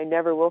forgotten. I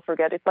never will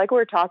forget. It's like we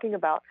were talking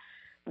about,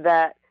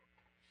 that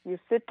you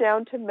sit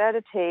down to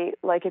meditate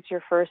like it's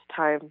your first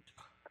time,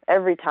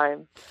 every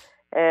time.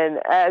 And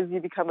as you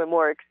become a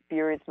more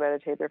experienced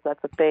meditator, if that's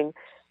a thing,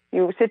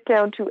 you sit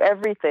down to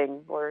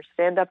everything, or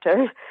stand up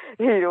to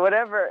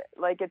whatever,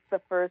 like it's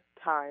the first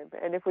time.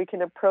 And if we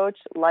can approach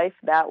life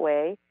that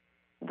way,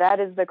 that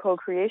is the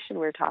co-creation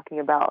we're talking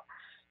about.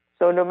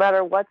 So no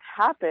matter what's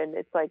happened,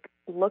 it's like,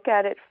 look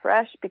at it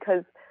fresh,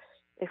 because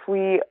if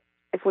we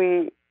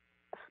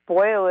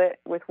spoil it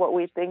with what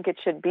we think it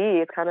should be,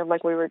 it's kind of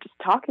like we were just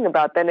talking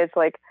about, then it's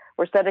like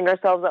we're setting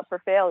ourselves up for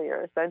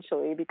failure,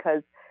 essentially,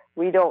 because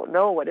we don't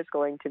know what it's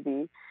going to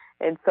be.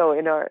 And so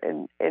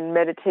in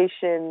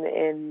meditation,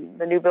 in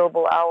the New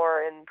Billable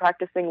Hour, in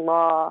practicing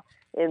law,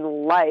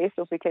 in life,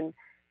 if we can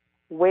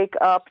wake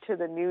up to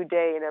the new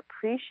day and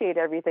appreciate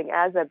everything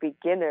as a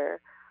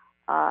beginner,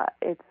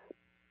 it's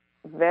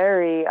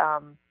very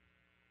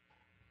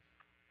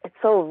it's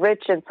so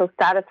rich and so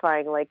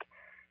satisfying. Like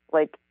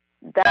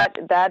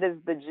that is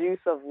the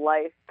juice of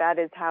life. That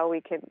is how we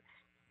can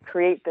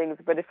create things.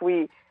 But if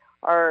we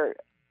are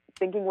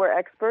thinking we're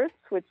experts,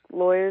 which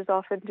lawyers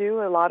often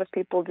do, a lot of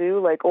people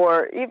do, like,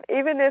 or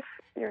even if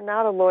you're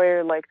not a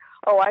lawyer, like,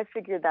 oh, I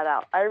figured that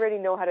out, I already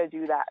know how to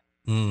do that.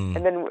 And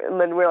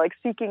then we're like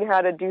seeking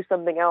how to do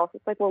something else.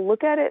 It's like, well,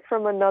 look at it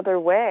from another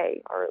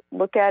way, or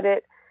look at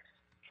it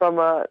from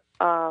a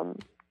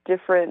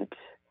different,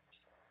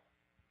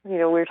 we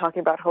were talking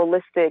about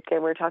holistic,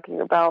 and we're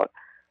talking about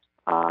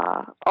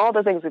all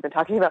the things we've been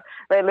talking about,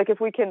 right? Like, if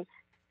we can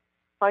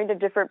find a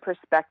different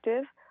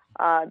perspective.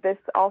 This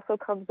also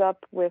comes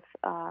up with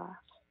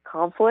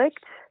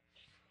conflict.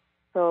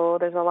 So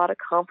there's a lot of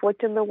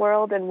conflict in the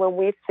world, and when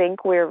we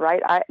think we're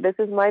right, this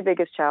is my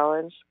biggest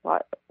challenge.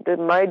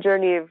 My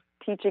journey of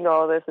teaching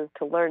all of this is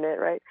to learn it,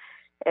 right?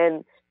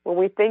 And when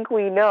we think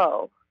we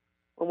know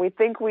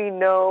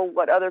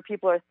what other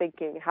people are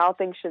thinking, how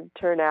things should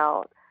turn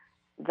out,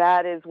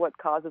 that is what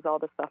causes all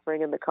the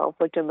suffering and the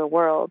conflict in the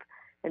world.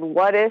 And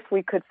what if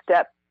we could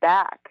step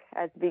back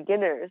as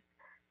beginners?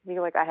 Being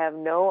like, I have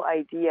no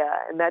idea.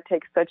 And that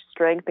takes such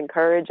strength and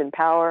courage and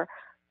power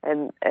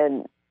and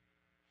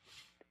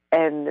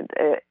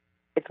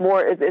it's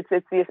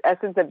the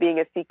essence of being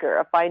a seeker,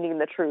 of finding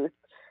the truth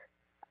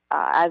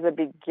as a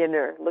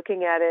beginner,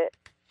 looking at it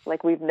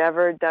like we've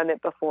never done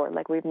it before,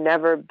 like we've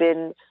never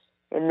been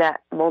in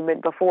that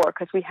moment before,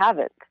 because we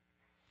haven't.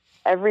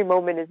 Every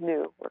moment is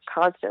new. We're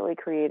constantly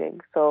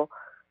creating. So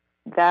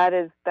that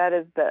is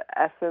the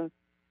essence.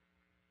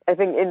 I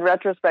think in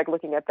retrospect,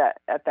 looking at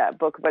that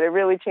book, but it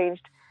really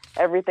changed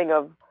everything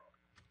of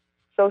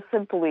so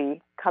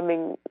simply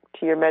coming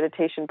to your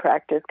meditation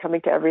practice,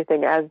 coming to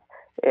everything as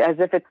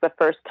if it's the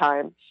first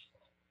time,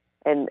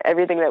 and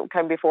everything that would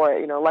come before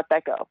it, let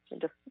that go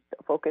and just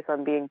focus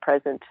on being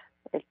present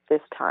at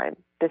this time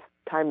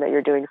that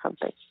you're doing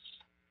something.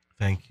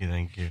 Thank you.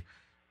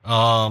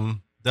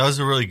 That was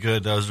a really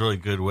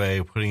good way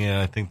of putting it.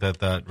 I think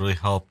that really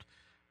helped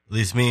at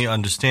least me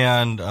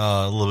understand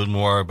a little bit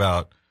more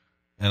about,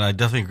 and I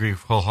definitely agree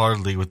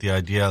wholeheartedly with the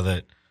idea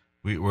that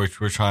we're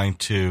trying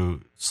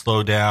to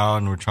slow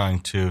down, we're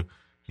trying to,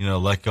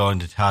 let go and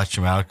detach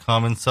from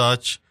outcome and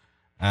such,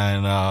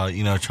 and,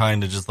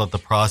 trying to just let the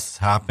process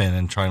happen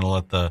and trying to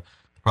let the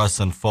process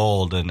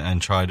unfold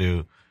and try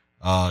to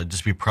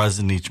just be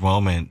present each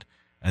moment.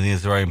 I think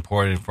it's very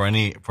important for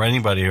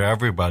anybody or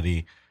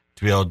everybody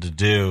to be able to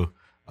do.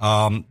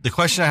 The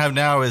question I have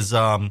now is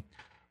some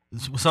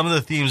of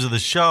the themes of the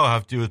show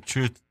have to do with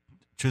truth.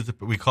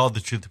 We call it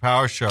the Truth to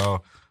Power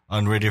show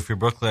on Radio Free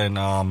Brooklyn.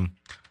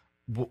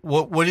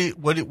 What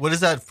is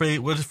that phrase?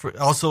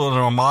 Also one of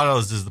our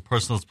mottos is the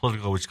personal is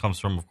political, which comes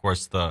from, of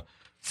course, the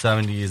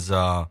 70s,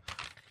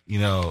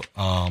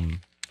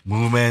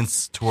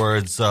 movements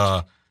towards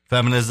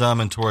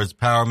feminism and towards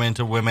empowerment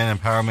of women,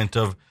 empowerment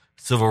of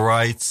civil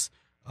rights.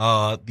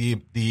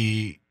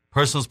 The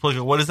personal is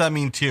political. What does that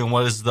mean to you, and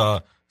what does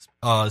the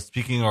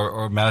speaking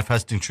or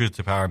manifesting truth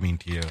to power mean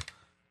to you?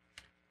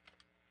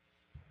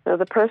 So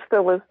the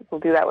personal we'll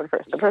do that one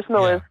first. The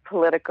personal is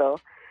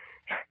political.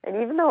 And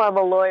even though I'm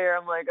a lawyer,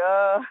 I'm like,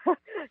 at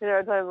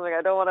times I'm like,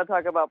 I don't want to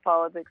talk about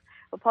politics.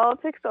 But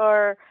politics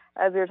are,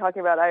 as we were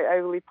talking about,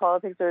 I believe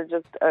politics are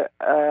just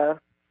a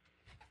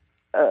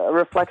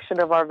reflection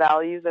of our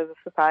values as a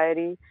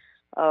society,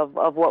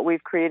 of what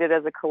we've created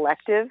as a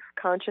collective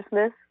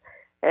consciousness.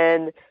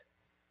 And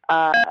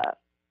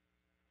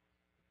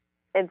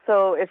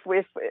so if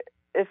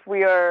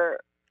we are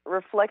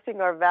reflecting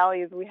our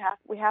values, we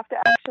have to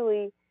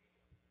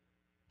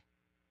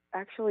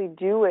actually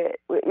do it.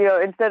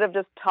 Instead of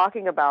just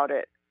talking about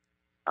it,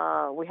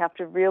 we have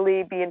to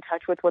really be in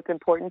touch with what's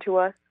important to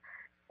us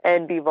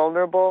and be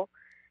vulnerable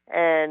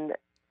and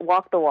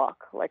walk the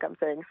walk, like I'm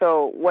saying.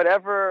 So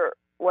whatever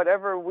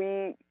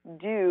we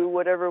do,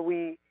 whatever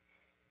we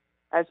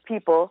as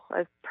people,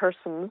 as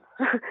persons,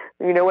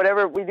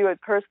 whatever we do it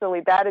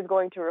personally, that is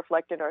going to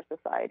reflect in our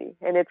society.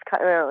 And it's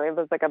it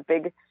was like a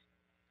big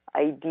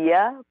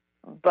idea,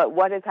 but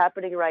what is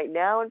happening right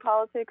now in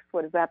politics,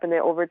 what is happening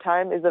over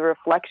time, is a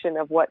reflection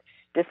of what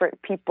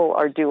different people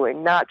are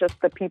doing, not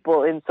just the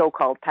people in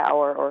so-called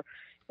power or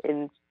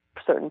in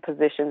certain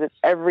positions. It's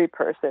every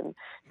person.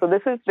 So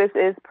this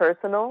is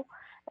personal,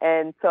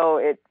 and so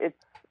it's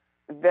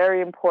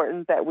very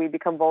important that we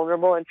become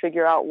vulnerable and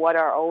figure out what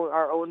our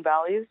own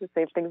values, the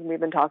same things we've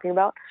been talking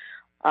about,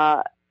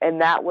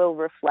 and that will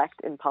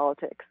reflect in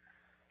politics.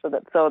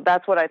 So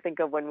that's what I think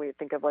of when we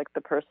think of like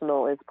the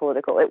personal is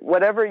political.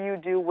 Whatever you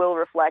do will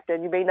reflect,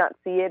 and you may not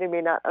see it, you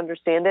may not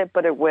understand it,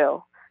 but it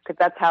will, because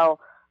that's how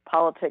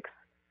politics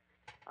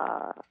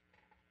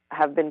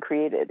have been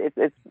created.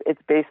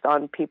 It's based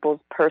on people's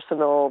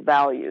personal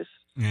values.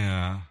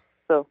 Yeah.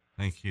 So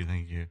thank you,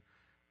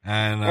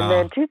 and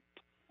then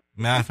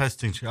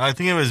manifesting. I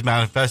think it was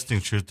manifesting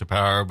truth to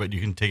power, but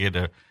you can take it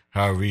to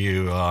however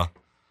you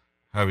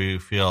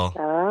feel.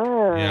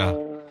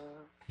 Oh.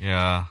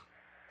 Yeah.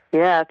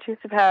 Yeah, truth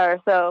to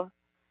power. So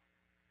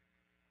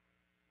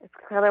it's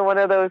kind of one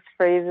of those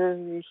phrases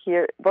you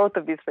hear, both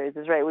of these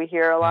phrases, right? We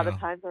hear a lot of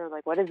times, and we're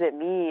like, what does it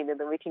mean? And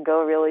then we can get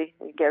really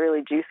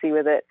juicy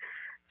with it.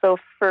 So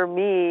for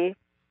me,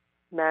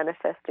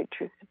 manifesting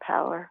truth to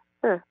power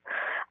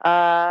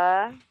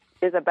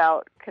is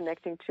about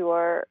connecting to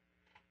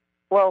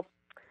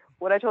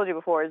what I told you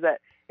before is that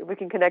if we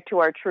can connect to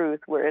our truth,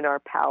 we're in our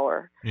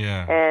power.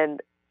 Yeah.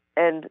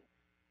 And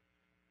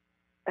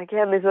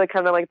again, these are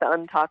kind of like the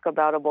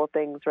untalk-aboutable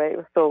things, right?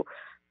 So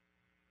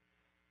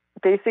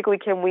basically,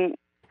 can we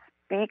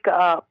speak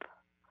up?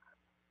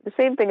 The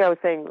same thing I was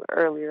saying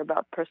earlier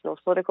about personal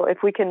political.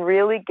 If we can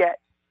really get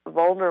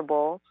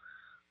vulnerable,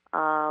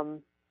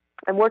 I'm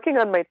working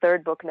on my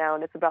third book now,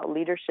 and it's about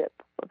leadership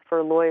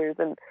for lawyers.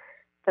 And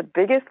the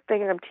biggest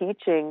thing I'm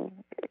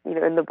teaching,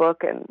 in the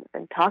book and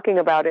talking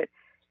about it,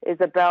 is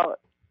about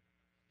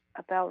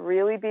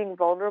really being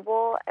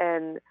vulnerable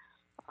and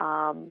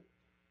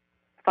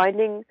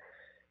finding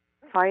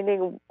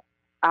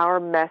our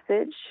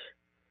message.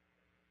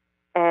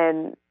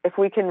 And if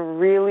we can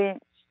really,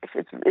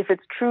 if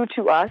it's true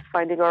to us,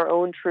 finding our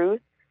own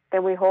truth,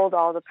 then we hold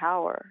all the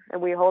power,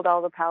 and we hold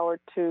all the power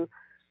to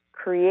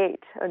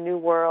create a new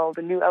world,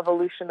 a new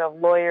evolution of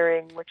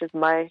lawyering, which is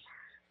my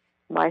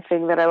my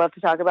thing that I love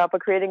to talk about,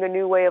 but creating a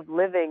new way of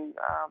living.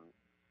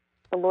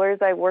 The lawyers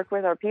I work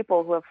with are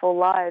people who have full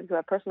lives, who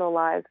have personal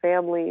lives,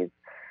 families,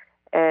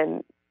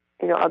 and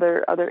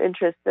other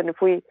interests. And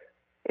if we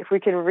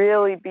can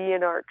really be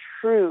in our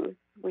truth,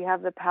 we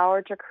have the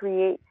power to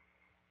create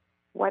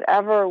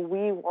whatever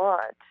we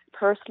want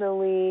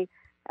personally,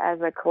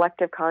 as a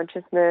collective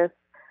consciousness,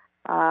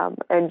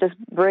 and just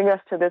bring us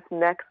to this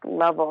next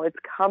level. It's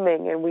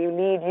coming, and we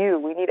need you.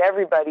 We need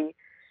everybody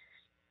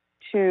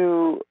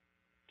to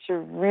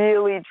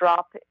really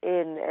drop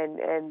in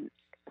and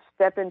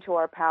step into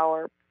our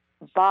power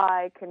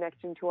by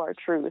connecting to our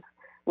truth,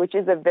 which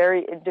is a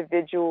very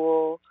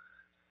individual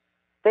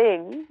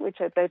thing,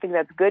 which I think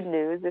that's good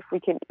news. If we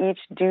can each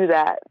do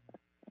that,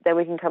 then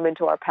we can come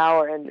into our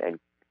power and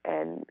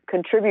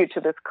contribute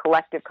to this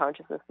collective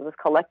consciousness, to this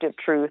collective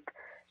truth,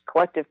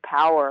 collective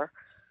power,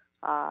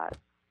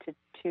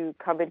 to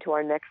come into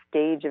our next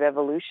stage of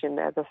evolution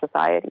as a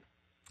society.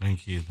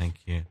 Thank you.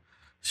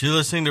 So you're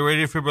listening to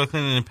Radio Free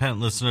Brooklyn, independent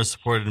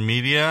listener-supported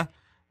media.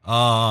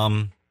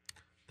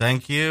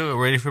 Thank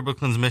you. Radio Free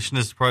Brooklyn's mission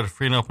is to provide a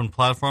free and open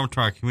platform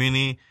to our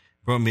community,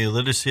 promote media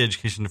literacy,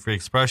 education, and free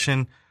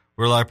expression.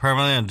 We rely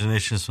primarily on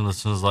donations from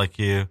listeners like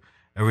you.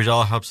 Every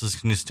dollar helps us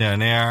continue to stay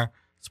on air,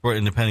 support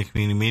independent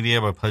community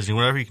media by pledging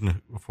whatever you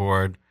can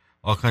afford.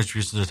 All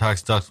contributions are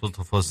tax deductible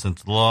to full extent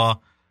of the law.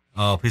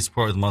 Please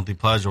support with a monthly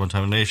pledge or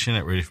one-time donation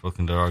at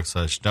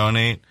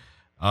radiofreebrooklyn.org/donate.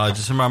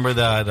 Just remember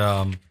that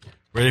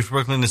Radio Free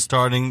Brooklyn is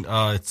starting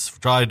its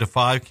Drive to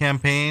 5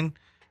 campaign.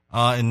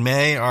 In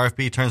May,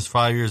 RFB turns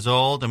 5 years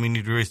old, and we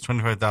need to raise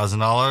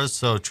 $25,000.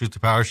 So Truth to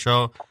Power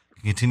Show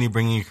can continue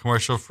bringing you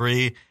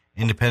commercial-free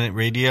independent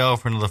radio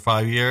for another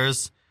 5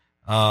 years.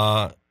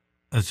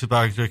 Truth to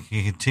Power Show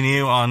can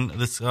continue on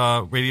this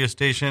radio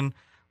station.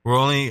 We're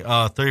only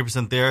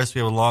 30% there, so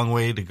we have a long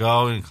way to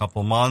go in a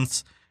couple of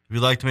months. If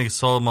you'd like to make a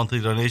solid monthly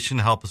donation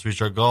to help us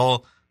reach our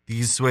goal, the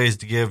easiest ways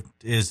to give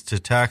is to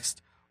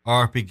text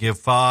RFB Give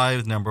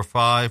 5, number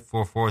 5,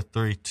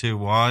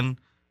 44321,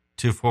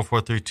 to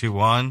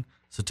 44321.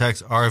 So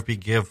text RFB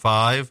Give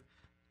 5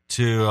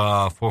 to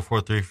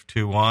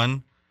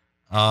 44321.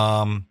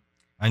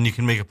 And you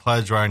can make a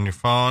pledge right on your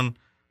phone.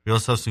 We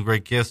also have some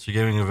great gifts for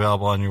giving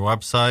available on your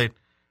website.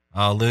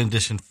 Limited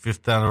edition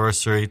 5th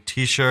anniversary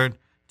T-shirt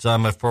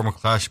designed by former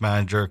Clash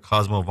manager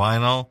Cosmo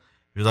Vinyl.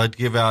 If you'd like to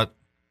give out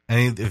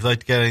if you'd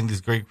like to get any of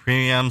these great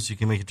premiums, you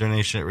can make a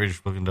donation at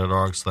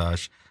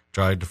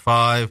radiofreebrooklyn.org/drive to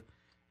 5. If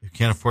you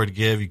can't afford to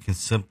give, you can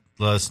simply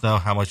let us know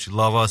how much you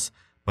love us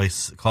by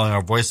calling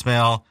our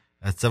voicemail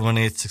at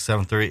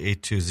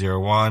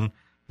 718-673-8201.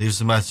 Leave us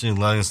a message and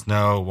letting us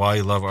know why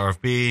you love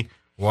RFB,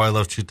 why you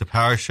love Truth to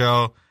Power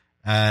Show,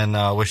 and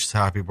wish us a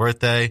happy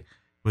birthday.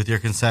 With your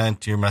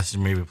consent, your message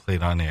may be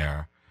played on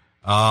air.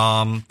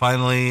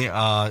 Finally,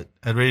 at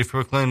Radio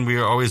Free Brooklyn, we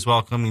are always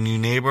welcoming new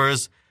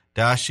neighbors.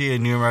 Dashi, a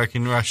new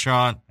American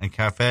restaurant and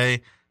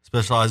cafe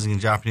specializing in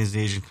Japanese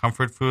and Asian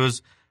comfort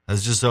foods,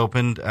 has just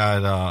opened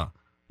at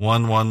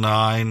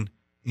 119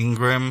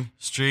 Ingram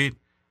Street,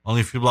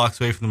 only a few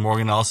blocks away from the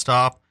Morgan L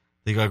stop.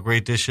 They got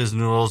great dishes,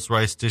 noodles,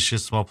 rice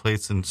dishes, small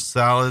plates, and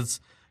salads.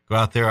 Go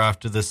out there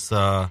after this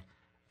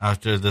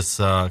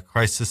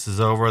crisis is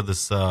over,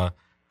 this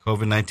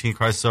COVID-19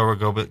 crisis is over.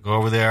 Go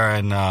over there,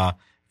 and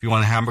if you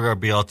want a hamburger or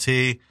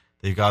BLT,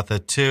 they've got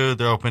that too.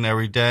 They're open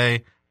every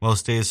day,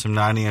 most days from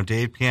 9 a.m. to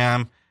 8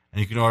 p.m., and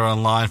you can order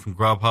online from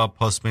Grubhub,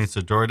 Postmates,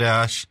 or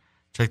DoorDash.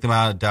 Check them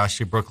out at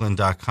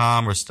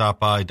DashiBrooklyn.com or stop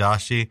by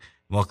Dashi.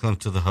 Welcome them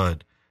to the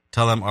hood.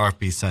 Tell them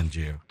RFB sent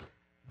you.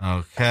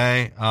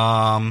 Okay.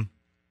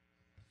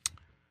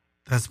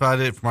 That's about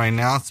it for my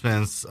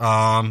announcements.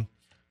 So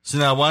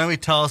now why don't we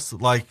tell us,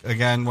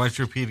 again, why don't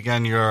you repeat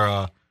again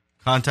your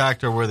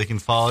contact or where they can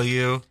follow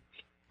you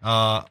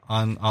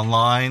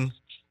online,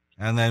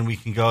 and then we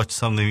can go to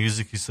some of the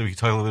music. So we can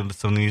talk a little bit about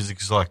some of the music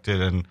you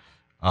selected and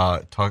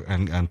talk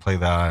and play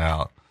that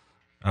out.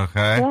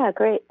 Okay. Yeah,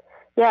 great.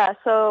 Yeah,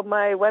 so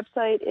my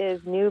website is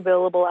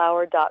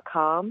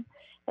newbillablehour.com,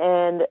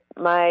 and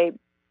my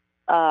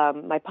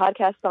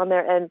podcast's on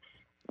there, and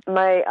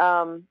my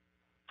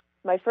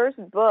first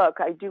book,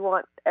 I do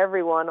want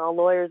everyone, all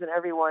lawyers and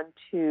everyone,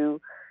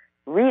 to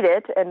read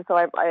it, and so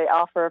I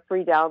offer a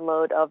free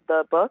download of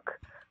the book.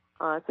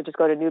 So just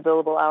go to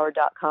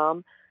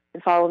newbillablehour.com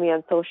and follow me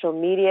on social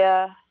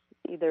media,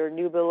 either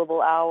New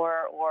Billable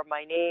Hour or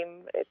my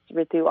name. It's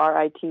Ritu,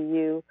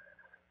 R-I-T-U,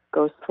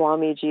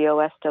 Goswami,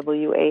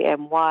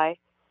 G-O-S-W-A-M-Y.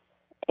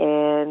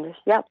 And,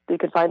 yeah, you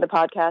can find the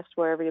podcast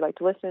wherever you like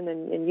to listen.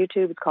 And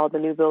YouTube, it's called the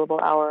New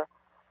Billable Hour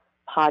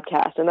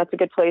Podcast. And that's a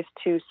good place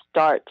to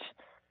start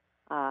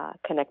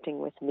connecting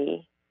with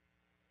me.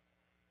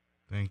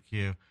 Thank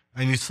you.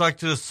 And you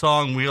selected a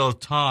song, Wheel of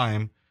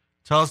Time.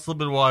 Tell us a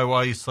little bit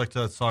why you selected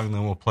that song, and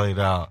then we'll play it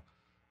out.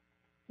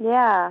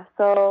 Yeah,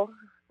 so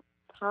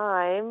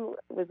time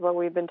is what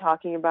we've been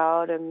talking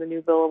about, and the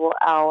New Billable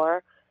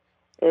Hour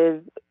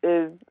is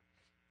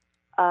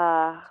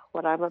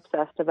what I'm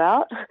obsessed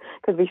about,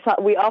 because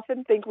we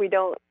often think we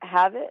don't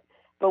have it,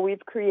 but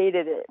we've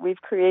created it.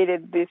 We've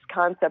created this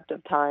concept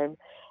of time,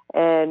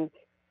 and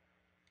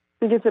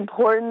think it's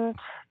important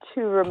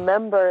to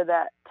remember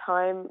that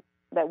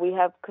we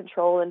have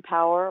control and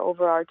power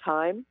over our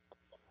time,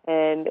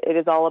 and it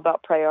is all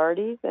about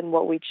priorities and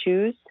what we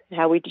choose,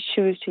 how we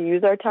choose to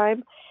use our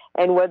time,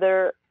 and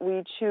whether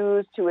we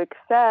choose to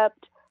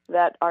accept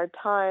that our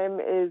time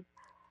is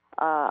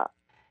a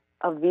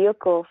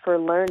vehicle for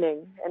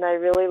learning. And I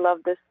really love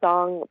this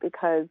song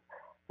because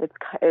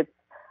it's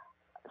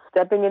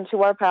stepping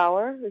into our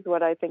power is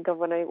what I think of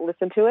when I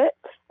listen to it.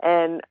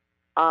 And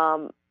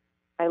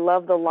I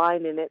love the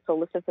line in it. So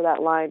listen to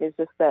that line, is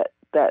just that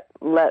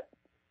let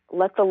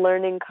the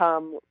learning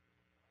come.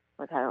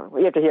 I don't know,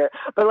 you have to hear it,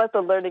 but let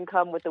the learning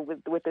come with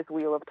this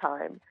wheel of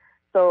time.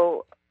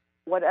 So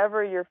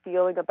whatever you're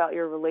feeling about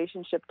your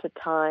relationship to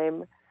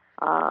time,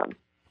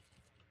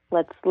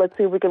 let's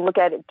see if we can look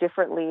at it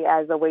differently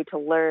as a way to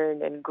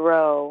learn and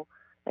grow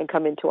and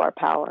come into our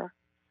power.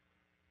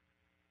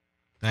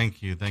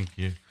 Thank you.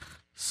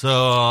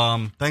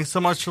 So thanks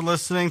so much for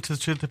listening to the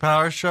Truth to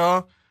Power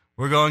show.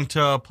 We're going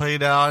to play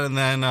it out, and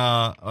then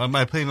I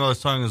might play another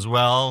song as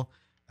well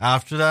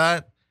after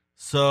that.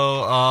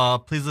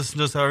 So please listen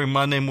to us every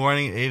Monday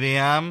morning at 8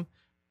 a.m.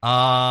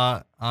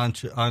 On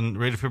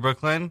Radio Free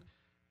Brooklyn.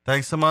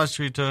 Thanks so much,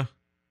 Rita.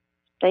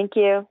 Thank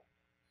you.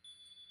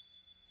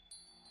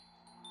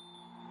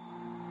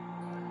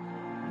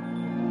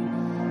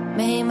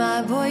 May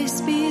my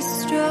voice be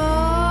strong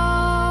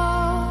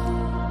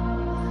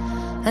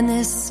and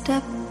this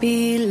step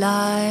be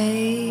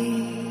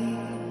light.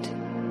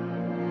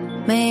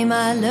 May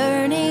my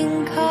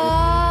learning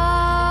come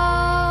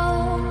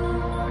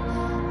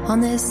on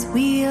this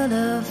wheel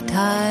of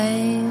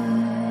time.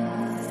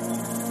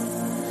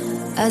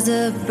 As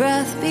a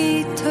breath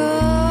be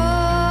took,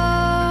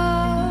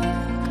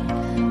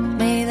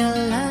 may the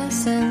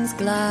lessons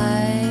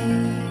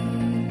glide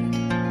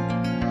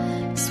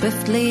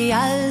swiftly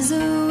as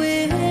a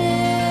wind,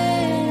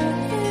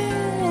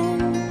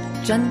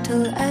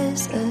 gentle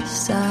as a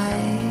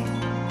sigh.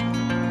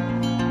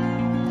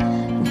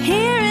 And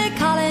hear it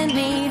calling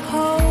me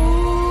home,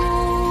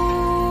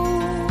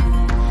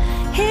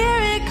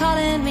 hear it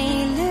calling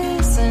me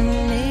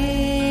listening,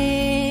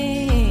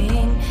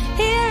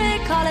 hear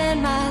it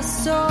calling my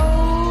soul.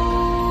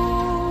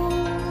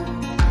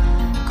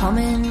 Come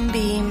and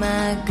be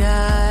my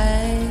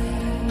guide,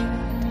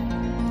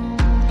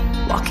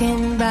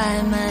 walking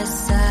by my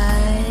side.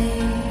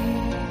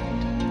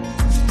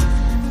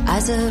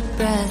 As a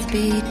breath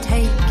be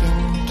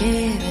taken,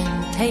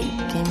 given,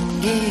 taken,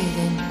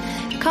 given,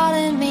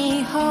 calling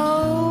me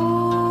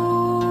home.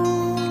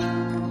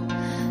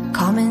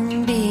 Come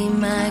and be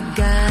my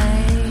guide.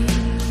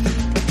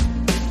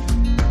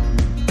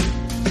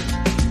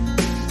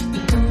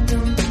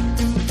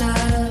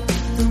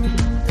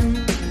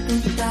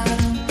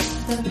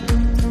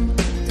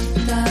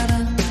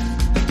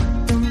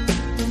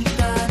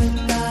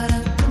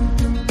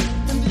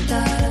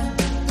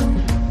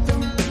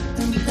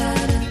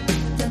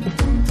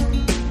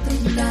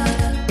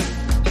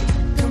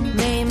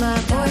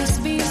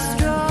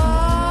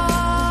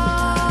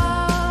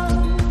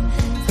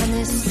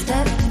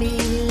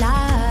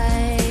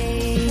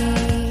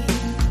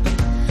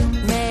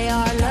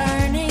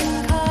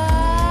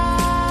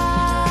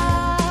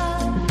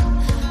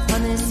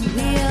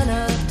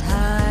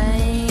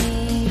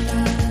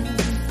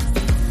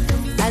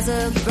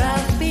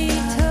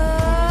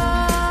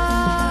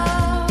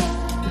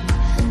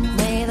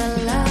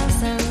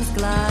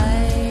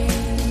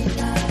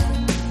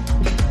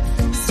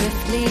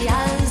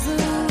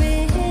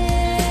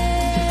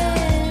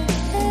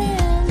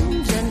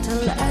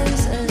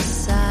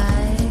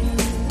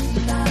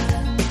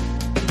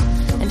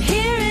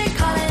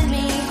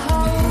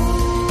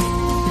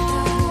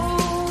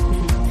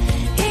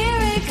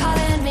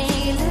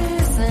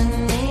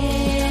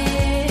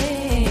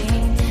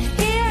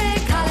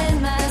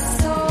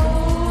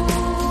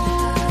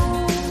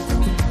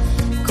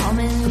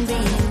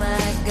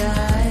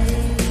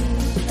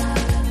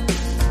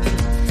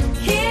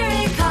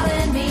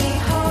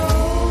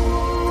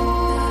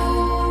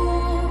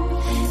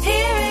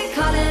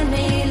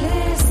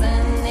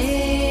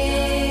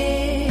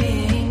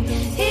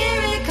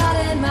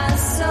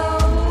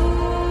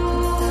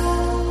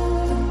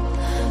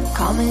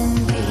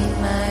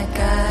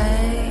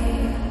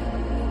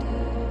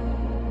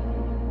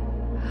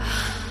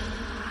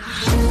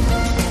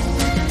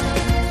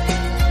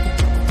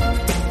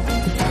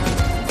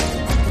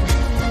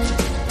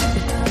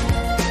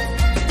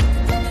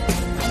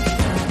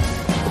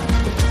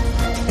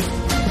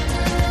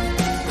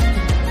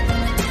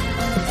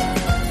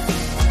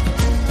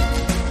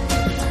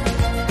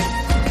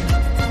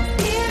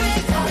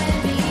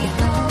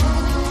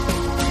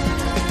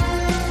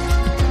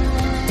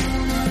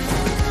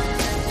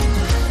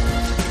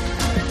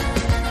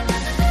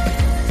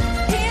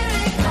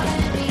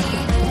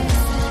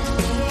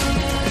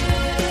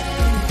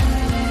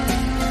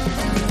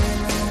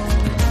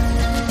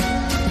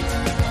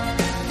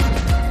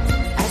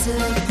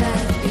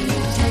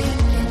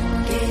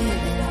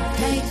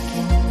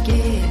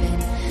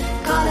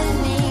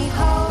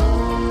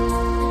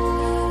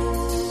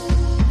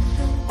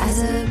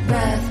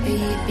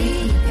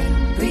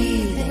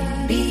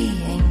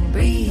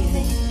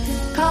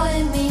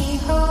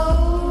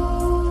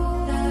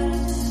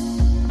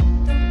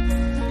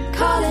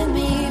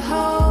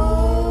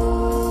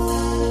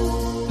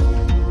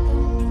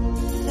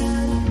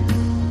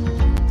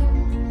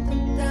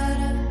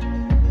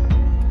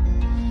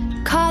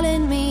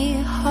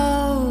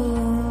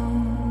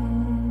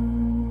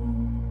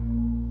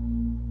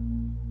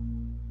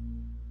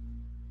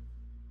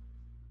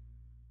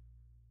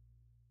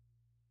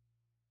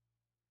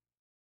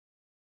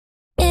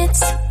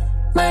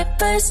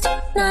 this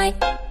tonight.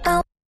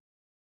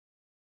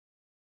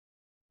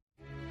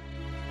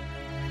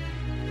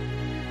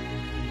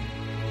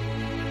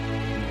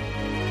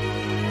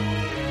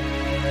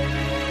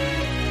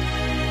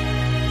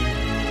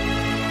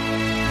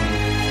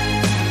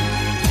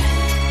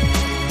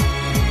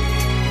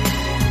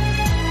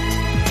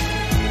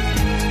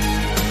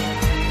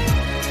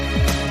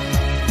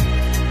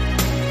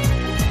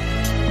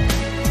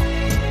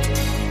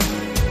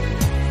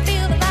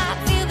 Feel the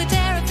vibe, feel the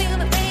terror, feel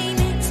the pain.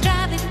 It's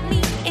driving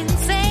me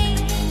insane.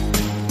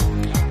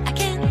 I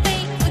can't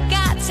think for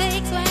God's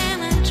sakes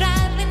when I'm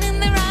driving in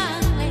the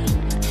wrong lane.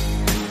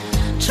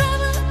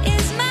 Trouble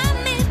is my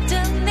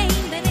middle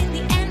name, but in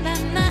the end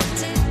I'm not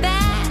too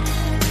bad.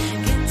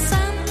 Can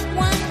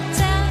someone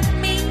tell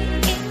me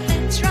if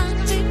it's wrong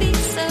to be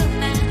so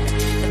mad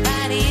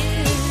about you?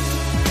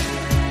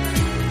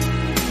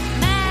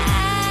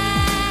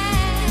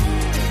 Mad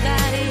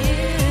about you.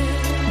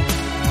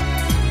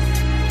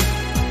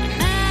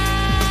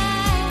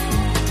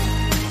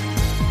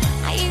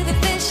 Are you the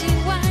fishy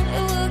one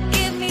who will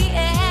give me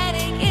a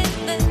headache in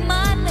the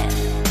morning?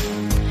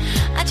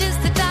 Or just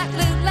a dark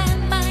blue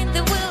landmine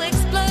that will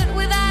explode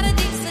without a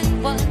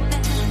decent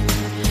warning?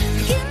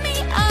 Give me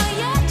all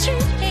your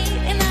true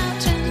hate and I'll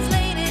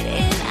translate it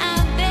in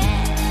our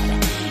bed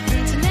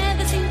into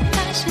never seen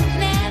passion,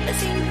 never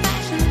seen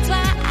passion. That's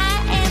why I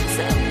am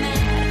so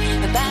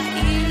mad about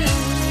you.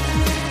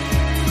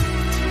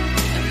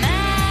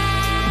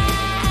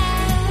 Mad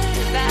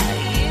about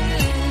you.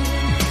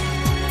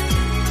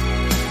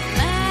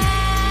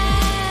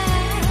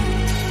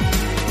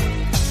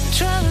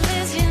 Trouble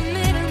is your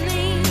middle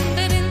name,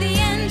 but in the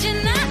end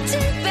you're not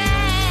too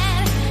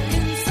bad.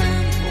 Can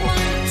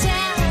someone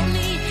tell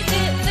me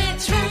if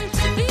it's wrong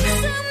to be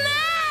so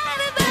mad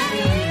about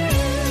you?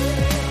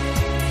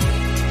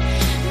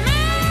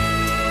 Mad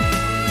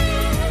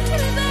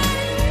about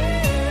you.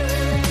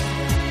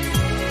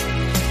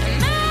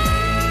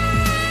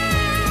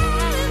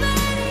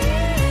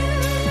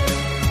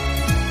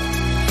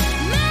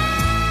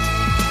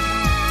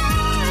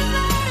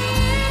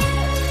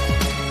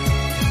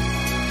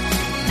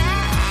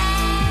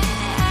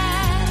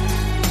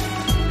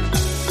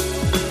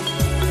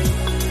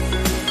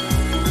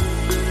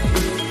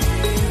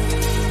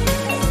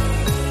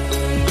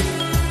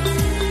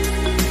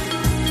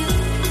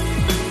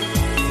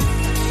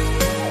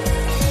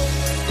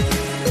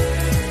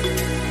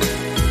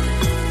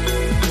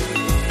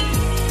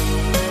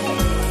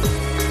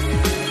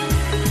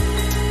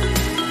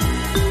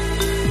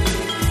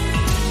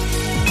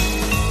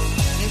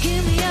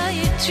 Give me all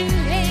your true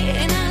hate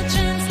and I'll